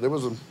in. So there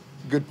was a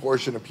good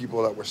portion of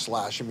people that were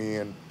slashing me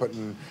and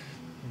putting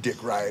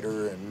Dick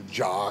Rider and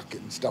Jock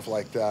and stuff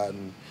like that.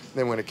 And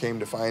then when it came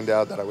to find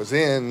out that I was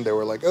in, they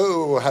were like,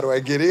 "Oh, how do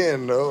I get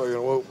in?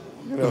 Oh,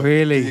 you know,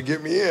 really? Can you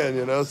get me in?"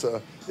 You know, so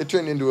it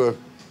turned into a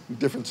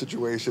different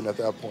situation at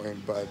that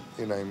point. But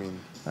you know, I mean.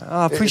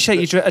 I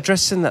appreciate you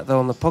addressing that, though,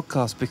 on the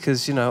podcast,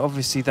 because, you know,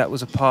 obviously that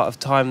was a part of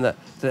time that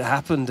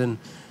happened, and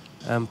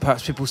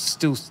perhaps people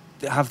still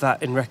have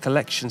that in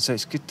recollection, so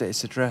it's good that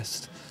it's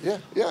addressed. Yeah,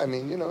 I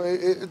mean, you know,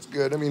 it's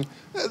good. I mean,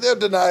 they'll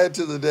deny it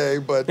to the day,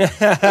 but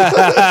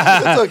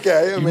it's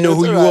okay. I mean, you know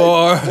who you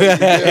are. You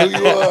know who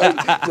you are.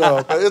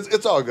 No, but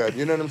it's all good.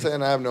 You know what I'm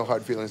saying? I have no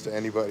hard feelings to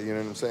anybody. You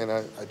know what I'm saying?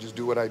 I just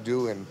do what I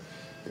do, and,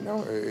 you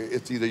know,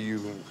 it's either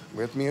you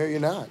with me or you're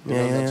not. You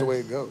know, that's the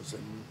way it goes.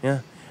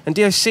 And, And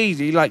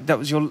DOC, like,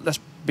 that's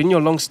been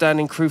your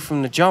long-standing crew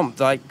from the jump,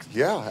 like.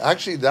 Yeah,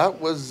 actually,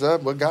 that was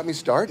what got me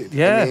started.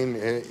 Yeah. I mean,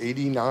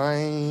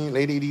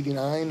 late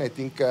 '89, I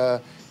think.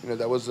 You know,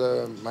 that was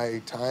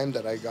my time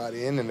that I got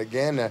in, and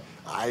again,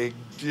 I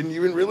didn't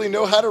even really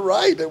know how to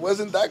write. It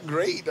wasn't that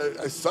great.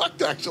 I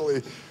sucked,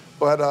 actually,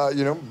 but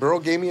you know, Burl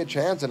gave me a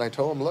chance, and I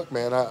told him, "Look,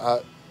 man,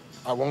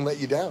 I won't let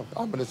you down.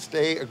 I'm going to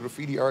stay a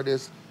graffiti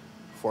artist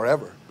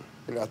forever."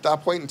 You know, at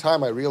that point in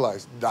time, I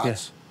realized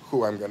that's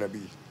who I'm going to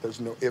be. There's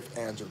no ifs,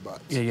 ands, or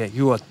buts. Yeah,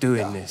 you are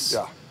doing this.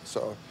 Yeah.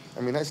 So,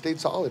 I mean, I stayed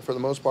solid for the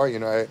most part. You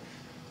know,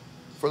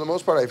 for the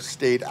most part, I've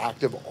stayed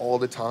active all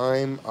the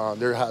time.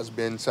 There has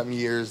been some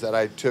years that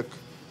I took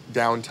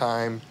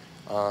downtime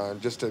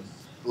just to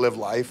live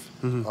life.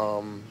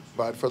 Mm-hmm.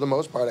 But for the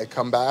most part, I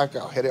come back,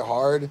 I'll hit it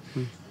hard,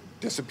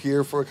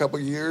 disappear for a couple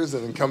of years,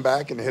 and then come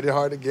back and hit it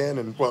hard again.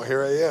 And, well,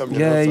 here I am.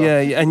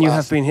 And you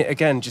have been hit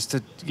again.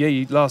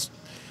 You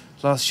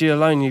last year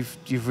alone,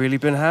 you've really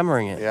been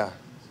hammering it. Yeah.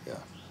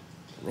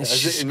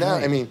 It's Now,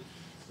 I mean,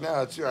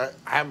 No, it's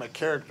I'm a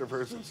character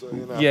person, so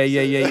you know.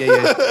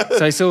 Yeah.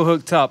 So it's all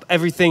hooked up.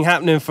 Everything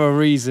happening for a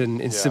reason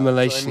in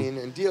simulation. So, I mean,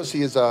 and DOC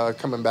is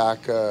coming back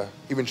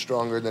even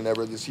stronger than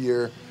ever this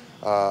year.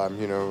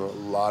 You know, a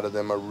lot of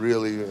them are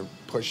really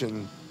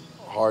pushing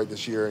hard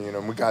this year. You know,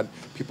 we got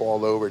people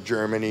all over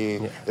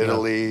Germany,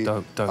 Italy,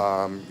 Dope.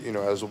 you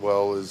know, as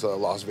well as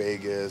Las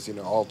Vegas. You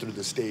know, all through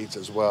the States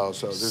as well.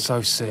 So there's,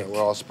 So sick. You know,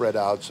 we're all spread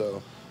out.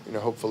 So. You know,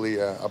 hopefully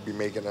I'll be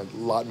making a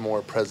lot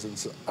more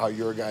presence out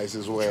your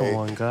guys' way. Come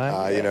on,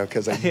 guy. You know,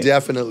 because I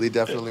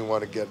definitely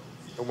want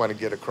to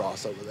get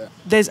across over there.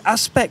 There's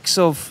aspects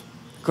of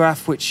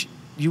graph which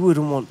you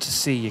wouldn't want to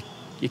see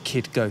your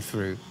kid go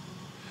through.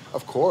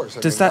 Of course.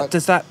 Does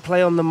that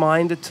play on the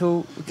mind at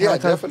all? Yeah,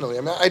 definitely.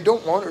 I mean, I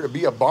don't want her to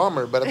be a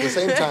bomber, but at the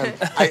same time,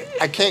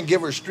 I can't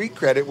give her street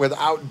credit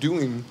without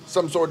doing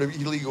some sort of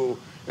illegal. You know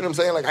what I'm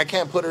saying? Like I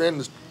can't put her in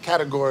this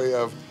category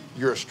of.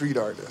 You're a street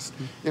artist.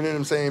 You know what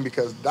I'm saying?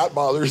 Because that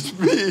bothers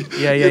me.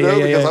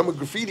 Because I'm a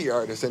graffiti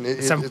artist.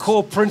 And some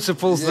core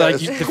principles, like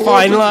the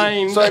fine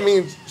line. So, I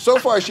mean, so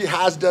far she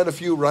has done a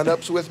few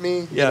run-ups with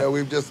me. You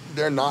know,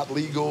 they're not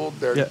legal.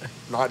 They're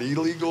not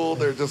illegal.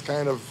 They're just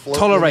kind of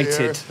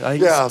tolerated.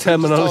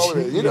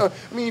 Terminology. You know,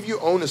 I mean, if you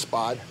own a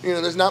spot, you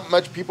know, there's not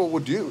much people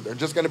would do. They're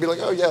just going to be like,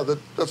 oh, yeah,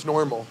 that's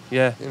normal.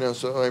 Yeah. You know,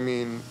 so, I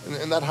mean,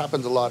 and that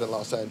happens a lot in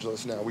Los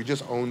Angeles now. We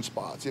just own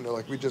spots. You know,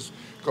 like we just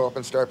go up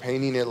and start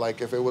painting it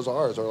like if it was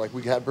ours or like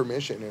we had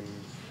permission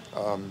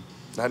and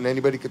nothing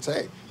anybody could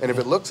say. And if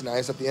it looks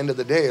nice, at the end of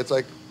the day, it's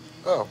like,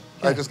 oh,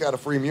 I just got a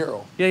free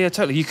mural. Yeah,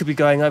 totally. You could be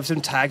going over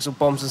some tags or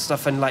bombs and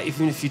stuff, and like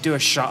even if you do a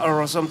shutter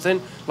or something,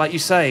 like you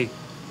say,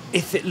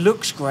 if it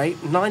looks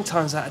great, 9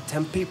 times out of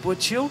 10 people are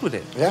chilled with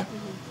it. Yeah,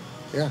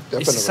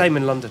 definitely. It's the same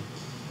in London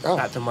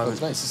at the moment.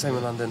 That's nice. It's the same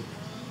in London.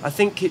 I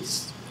think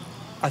it's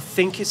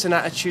an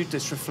attitude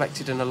that's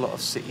reflected in a lot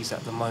of cities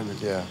at the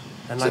moment. Yeah.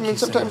 And So, like I mean,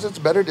 sometimes it's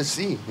better to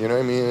see, you know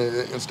what I mean?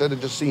 Instead of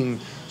just seeing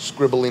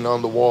scribbling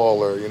on the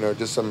wall or, you know,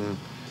 just some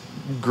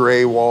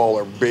gray wall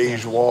or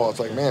beige wall. It's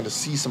like, man, to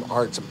see some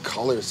art, some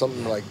color,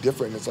 something like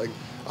different. It's like,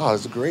 oh,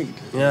 it's great.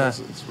 Yeah.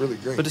 It's really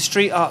great. But the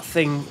street art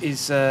thing is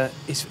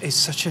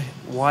such a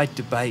wide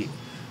debate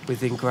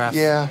within graph.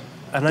 Yeah.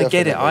 And I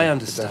get it. I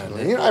understand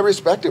it. You know, I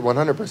respect it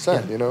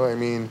 100%, you know, I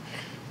mean,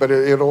 but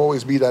it'll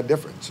always be that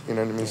difference. You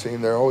know what I mean?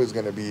 Saying there's always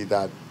going to be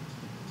that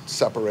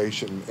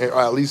separation,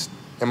 or at least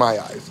in my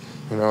eyes.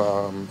 You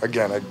know,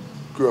 again, I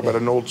grew up at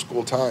an old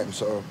school time,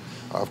 so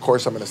of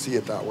course I'm going to see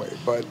it that way.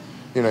 But,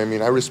 you know, I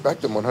mean, I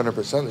respect them 100%.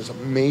 There's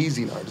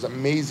amazing artists,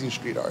 amazing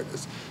street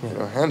artists, you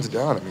know, hands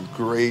down. I mean,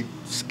 great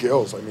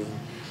skills. I mean,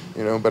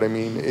 you know, but I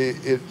mean,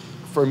 it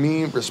for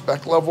me,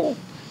 respect level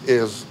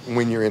is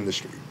when you're in the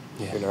street.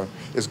 You know,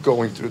 is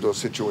going through those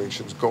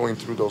situations, going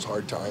through those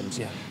hard times.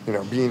 You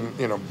know, being,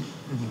 you know,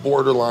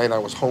 borderline. I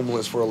was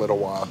homeless for a little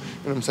while. You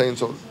know what I'm saying?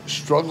 So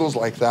struggles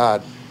like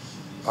that.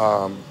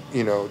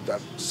 You know,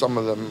 that some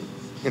of them,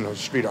 you know,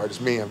 street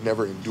artists may have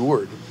never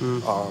endured,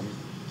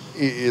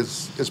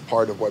 is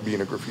part of what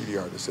being a graffiti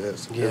artist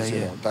is. You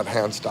know, that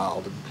hand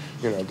style,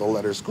 you know, the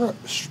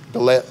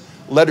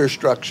letter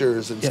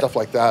structures and stuff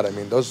like that. I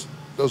mean, those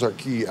are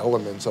key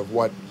elements of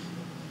what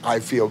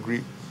I feel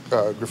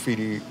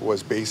graffiti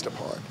was based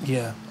upon.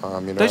 Yeah.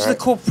 You know, those are the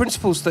core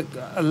principles that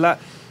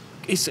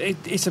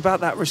it's about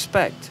that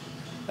respect.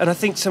 And I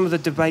think some of the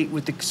debate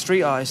with the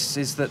street artists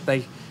is that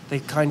they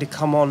kind of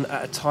come on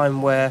at a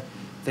time where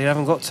they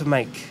haven't got to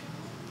make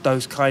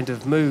those kind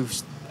of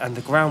moves and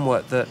the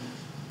groundwork that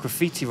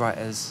graffiti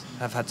writers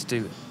have had to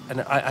do.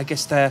 And I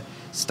guess they're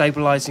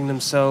stabilizing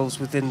themselves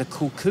within the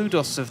cool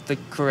kudos of the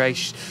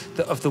creation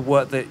of the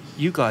work that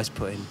you guys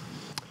put in.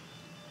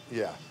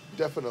 Yeah,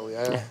 definitely.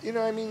 You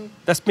know, I mean...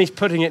 That's me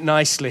putting it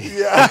nicely.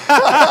 Yeah.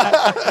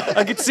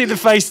 I could see the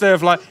face there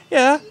of like,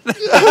 yeah.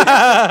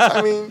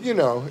 I mean, you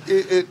know,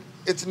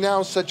 it's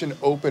now such an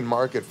open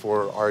market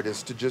for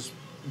artists to just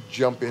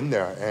jump in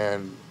there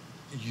and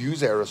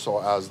use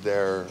aerosol as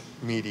their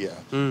media.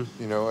 You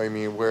know, I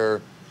mean,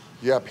 where,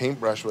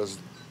 paintbrush was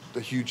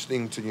the huge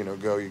thing to, you know,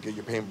 you get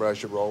your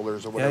paintbrush, your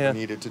rollers, or whatever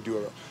needed to do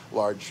a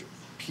large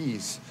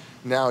piece.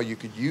 Now you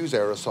could use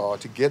aerosol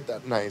to get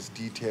that nice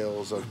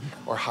details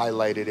or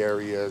highlighted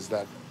areas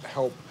that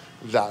help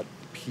that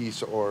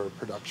piece or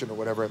production or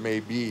whatever it may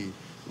be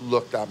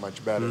look that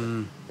much better.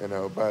 You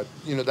know, but,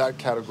 you know, that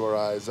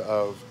categorize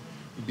of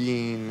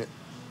being,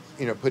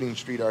 you know, putting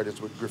street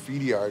artists with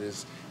graffiti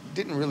artists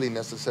didn't really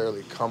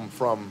necessarily come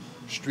from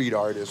street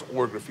artists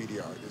or graffiti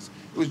artists.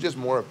 It was just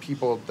more of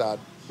people that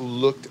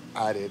looked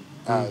at it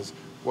as,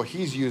 well,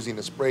 he's using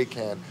a spray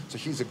can, so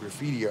he's a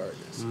graffiti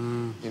artist.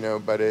 You know,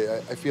 but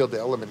I feel the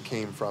element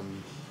came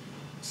from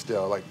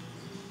still, like,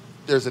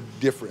 there's a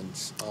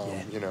difference,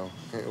 you know,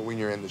 when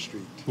you're in the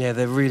street. Yeah,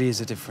 there really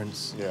is a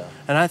difference. Yeah.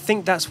 And I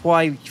think that's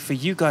why, for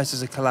you guys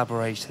as a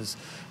collaborators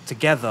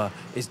together,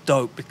 is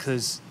dope,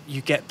 because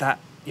you get that,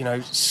 you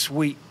know,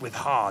 sweet with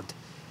hard.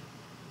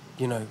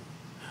 You know,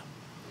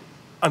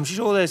 I'm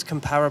sure there's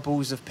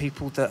comparables of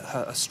people that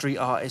are street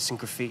artists and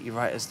graffiti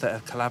writers that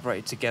have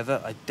collaborated together.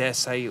 I dare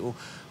say it will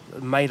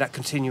may that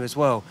continue as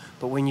well.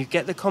 But when you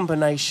get the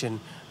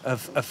combination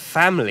of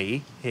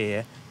family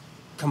here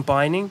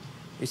combining.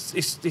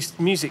 It's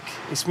music.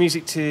 It's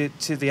music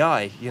to the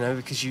eye, you know,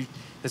 because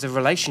there's a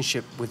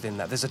relationship within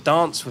that. There's a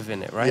dance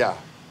within it, right? Yeah,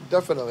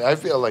 definitely. I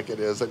feel like it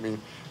is. I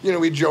mean, you know,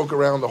 we joke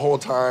around the whole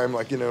time,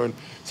 like, you know, and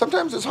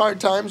sometimes it's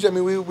hard times. I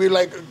mean, we're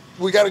like,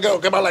 we got to go.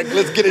 Come on, like,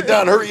 let's get it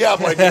done. Hurry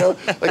up. Like, you know,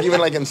 like even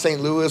like in St.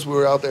 Louis, we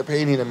were out there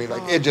painting. I mean,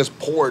 like, it just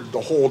poured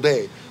the whole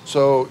day.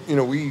 So, you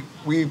know,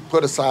 we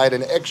put aside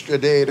an extra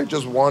day to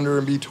just wander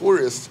and be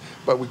tourists,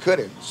 but we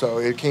couldn't. So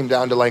it came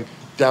down to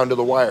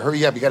the wire.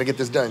 Hurry up. You got to get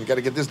this done. You got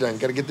to get this done. You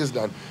got to get this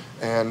done.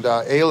 And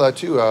Ayla,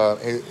 too,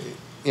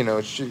 you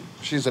know,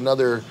 she's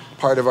another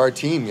part of our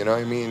team, you know.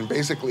 I mean,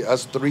 basically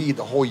us three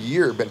the whole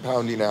year have been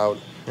pounding out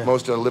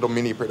most of the little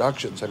mini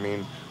productions. I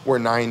mean, we're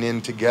 9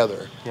 in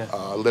together,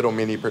 little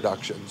mini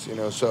productions, you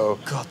know, so.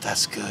 God,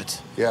 that's good.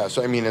 Yeah,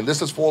 so I mean, and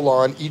this is full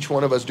on, each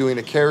one of us doing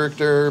a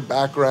character,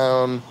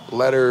 background,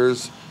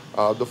 letters,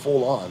 the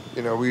full on.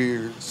 You know,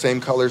 we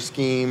same color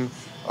scheme,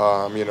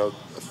 you know,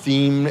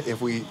 theme.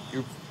 If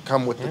you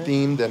come with the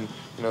theme, then,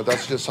 you know,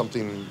 that's just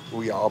something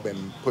we all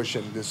been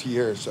pushing this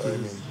year. So, I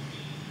mean,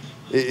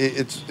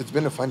 it's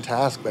been a fun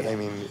task, but I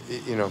mean,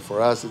 you know, for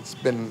us, it's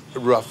been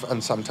rough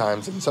on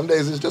sometimes, and some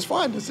days it's just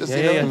fun. It's just,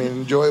 you know, I mean,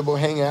 enjoyable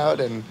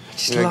hangout and,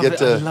 you know, get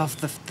to. I love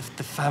the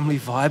family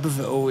vibe of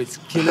it all. It's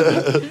killing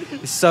me.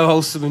 It's so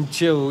wholesome and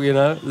chill, you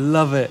know.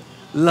 Love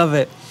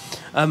it.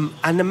 And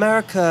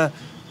America,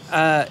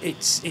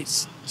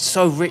 it's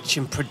so rich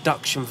in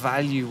production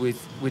value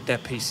with their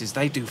pieces.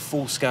 They do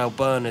full-scale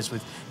burners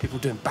with people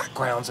doing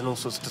backgrounds and all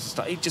sorts of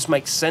stuff. It just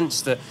makes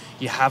sense that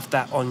you have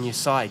that on your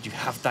side. You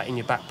have that in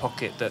your back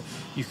pocket, that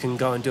you can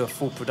go and do a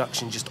full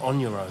production just on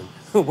your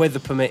own, weather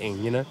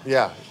permitting, you know?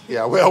 Yeah,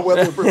 well,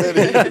 weather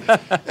permitting.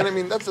 And I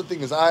mean, that's the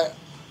thing is I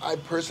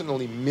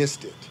personally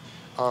missed it.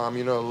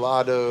 You know, a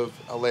lot of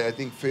LA,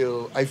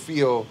 I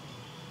feel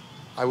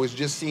I was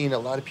just seeing a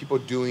lot of people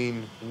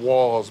doing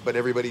walls, but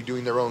everybody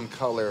doing their own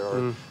color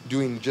or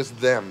doing just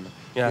them.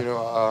 Yeah. You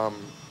know,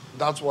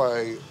 that's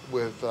why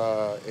with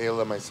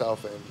Ayla,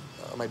 myself,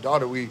 and my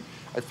daughter,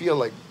 I feel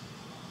like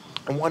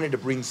I wanted to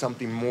bring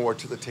something more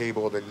to the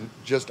table than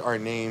just our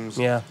names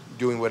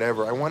doing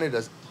whatever. I wanted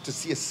us to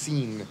see a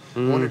scene.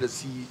 I wanted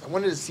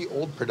to see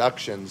old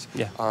productions.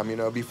 Yeah. You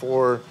know,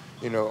 before,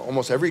 you know,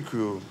 almost every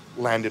crew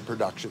landed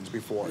productions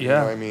before. You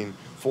know what I mean?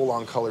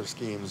 Full-on color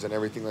schemes and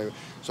everything like that.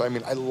 So, I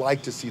mean, I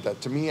like to see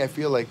that. To me, I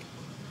feel like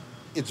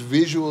it's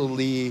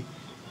visually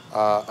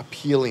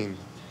appealing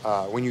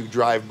when you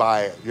drive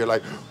by it. You're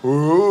like,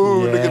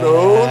 ooh, look at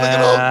all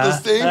the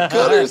same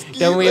color schemes.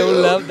 Don't we all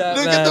love that,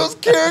 Look at those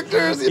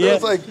characters. You know,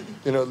 it's like,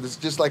 you know, it's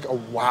just like a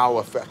wow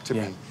effect to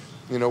me.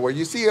 You know, where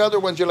you see other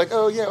ones, you're like,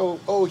 oh, yeah,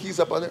 oh, he's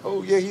up on there.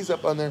 Oh, yeah, he's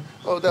up on there.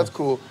 Oh, that's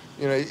cool.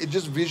 You know, it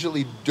just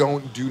visually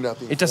don't do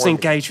nothing. It doesn't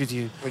engage with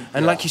you.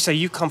 And like you say,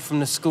 you come from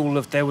the school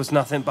of there was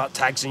nothing but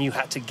tags and you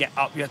had to get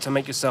up, you had to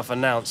make yourself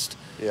announced.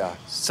 Yeah.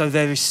 So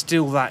there is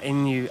still that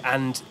in you,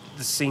 and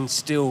the scene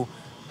still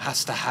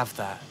has to have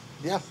that.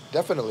 Yeah,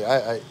 definitely.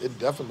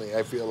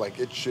 I feel like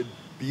it should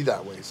be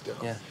that way still.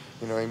 Yeah.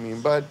 You know what I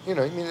mean? But, you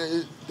know, I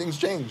mean, things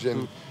change,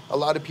 and a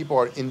lot of people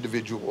are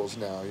individuals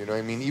now, you know what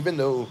I mean? Even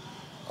though,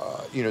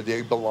 you know,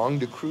 they belong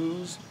to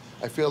crews,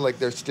 I feel like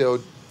they're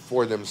still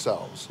for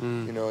themselves.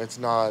 You know, it's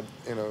not,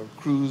 you know,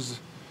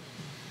 crews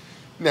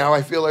now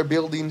I feel are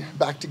building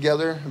back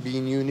together,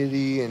 being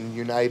unity and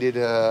united,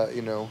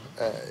 you know,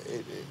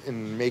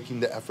 in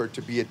making the effort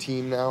to be a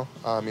team now.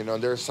 You know,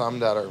 there are some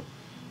that are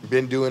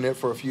been doing it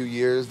for a few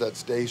years that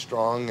stay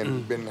strong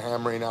and been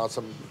hammering out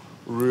some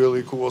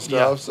really cool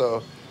stuff.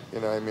 So, you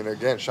know, I mean,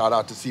 again, shout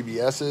out to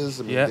CBS's.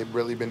 I mean, they've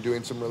really been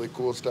doing some really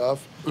cool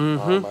stuff. You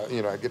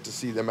know, I get to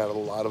see them at a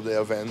lot of the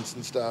events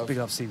and stuff. Big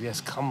up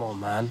CBS. Come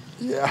on, man.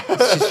 Yeah.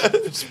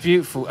 It's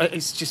beautiful.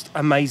 It's just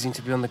amazing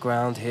to be on the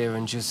ground here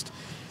and just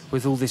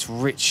with all this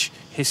rich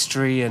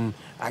history and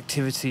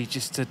activity,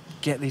 just to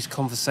get these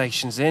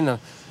conversations in.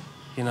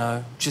 You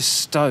know, just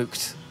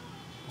stoked.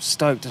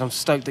 And I'm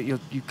stoked that you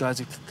guys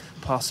have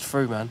passed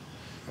through, man.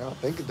 Yeah,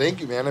 thank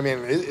you, man. I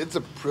mean, it's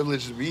a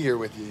privilege to be here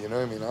with you. You know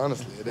what I mean?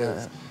 Honestly, it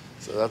is.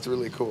 So that's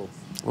really cool.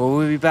 Well,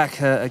 we'll be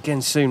back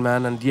again soon,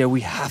 man. And yeah,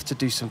 we have to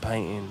do some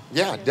painting.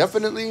 Yeah,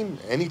 definitely.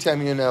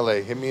 Anytime you're in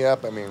LA, hit me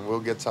up. I mean, we'll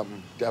get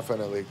something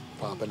definitely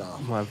popping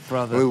off. My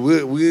brother.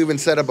 We even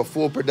set up a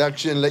full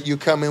production, let you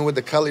come in with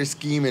the color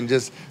scheme and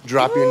just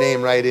drop your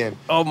name right in.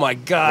 Oh my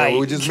God.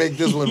 We'll just make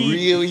this one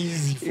real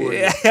easy for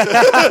you.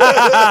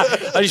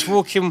 I just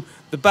walk in,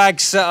 the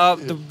bag's set up,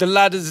 the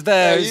ladder's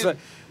there. Yeah, it's like,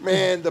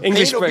 man, the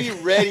English paint will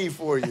be ready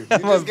for you.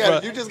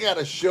 You just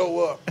gotta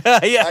show up.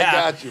 Yeah.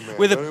 I got you, man.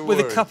 With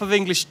a cup of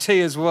English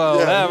tea as well.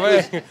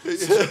 Yeah.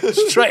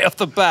 Straight off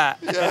the bat.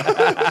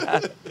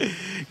 Yeah.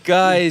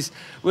 Guys,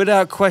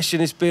 without question,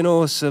 it's been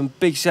awesome.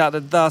 Big shout to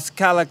THUS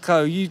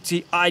KALIKO,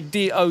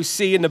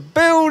 UTI in the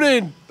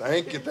building.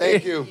 Thank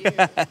you.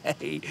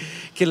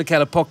 Killa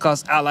Kela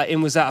podcast, out like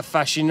in was out of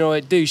fashion. You know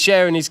what it do?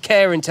 Sharing is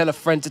caring. Tell a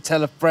friend to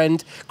tell a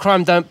friend.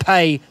 Crime don't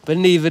pay, but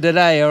neither do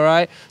they, all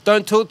right?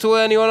 Don't talk to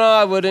anyone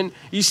I wouldn't.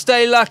 You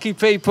stay lucky,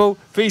 people.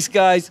 Peace,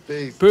 guys.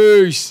 Peace.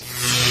 Peace.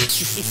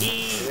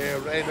 Yeah,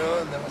 right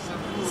on. That was so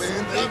cool,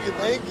 man.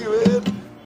 Thank you, Ed.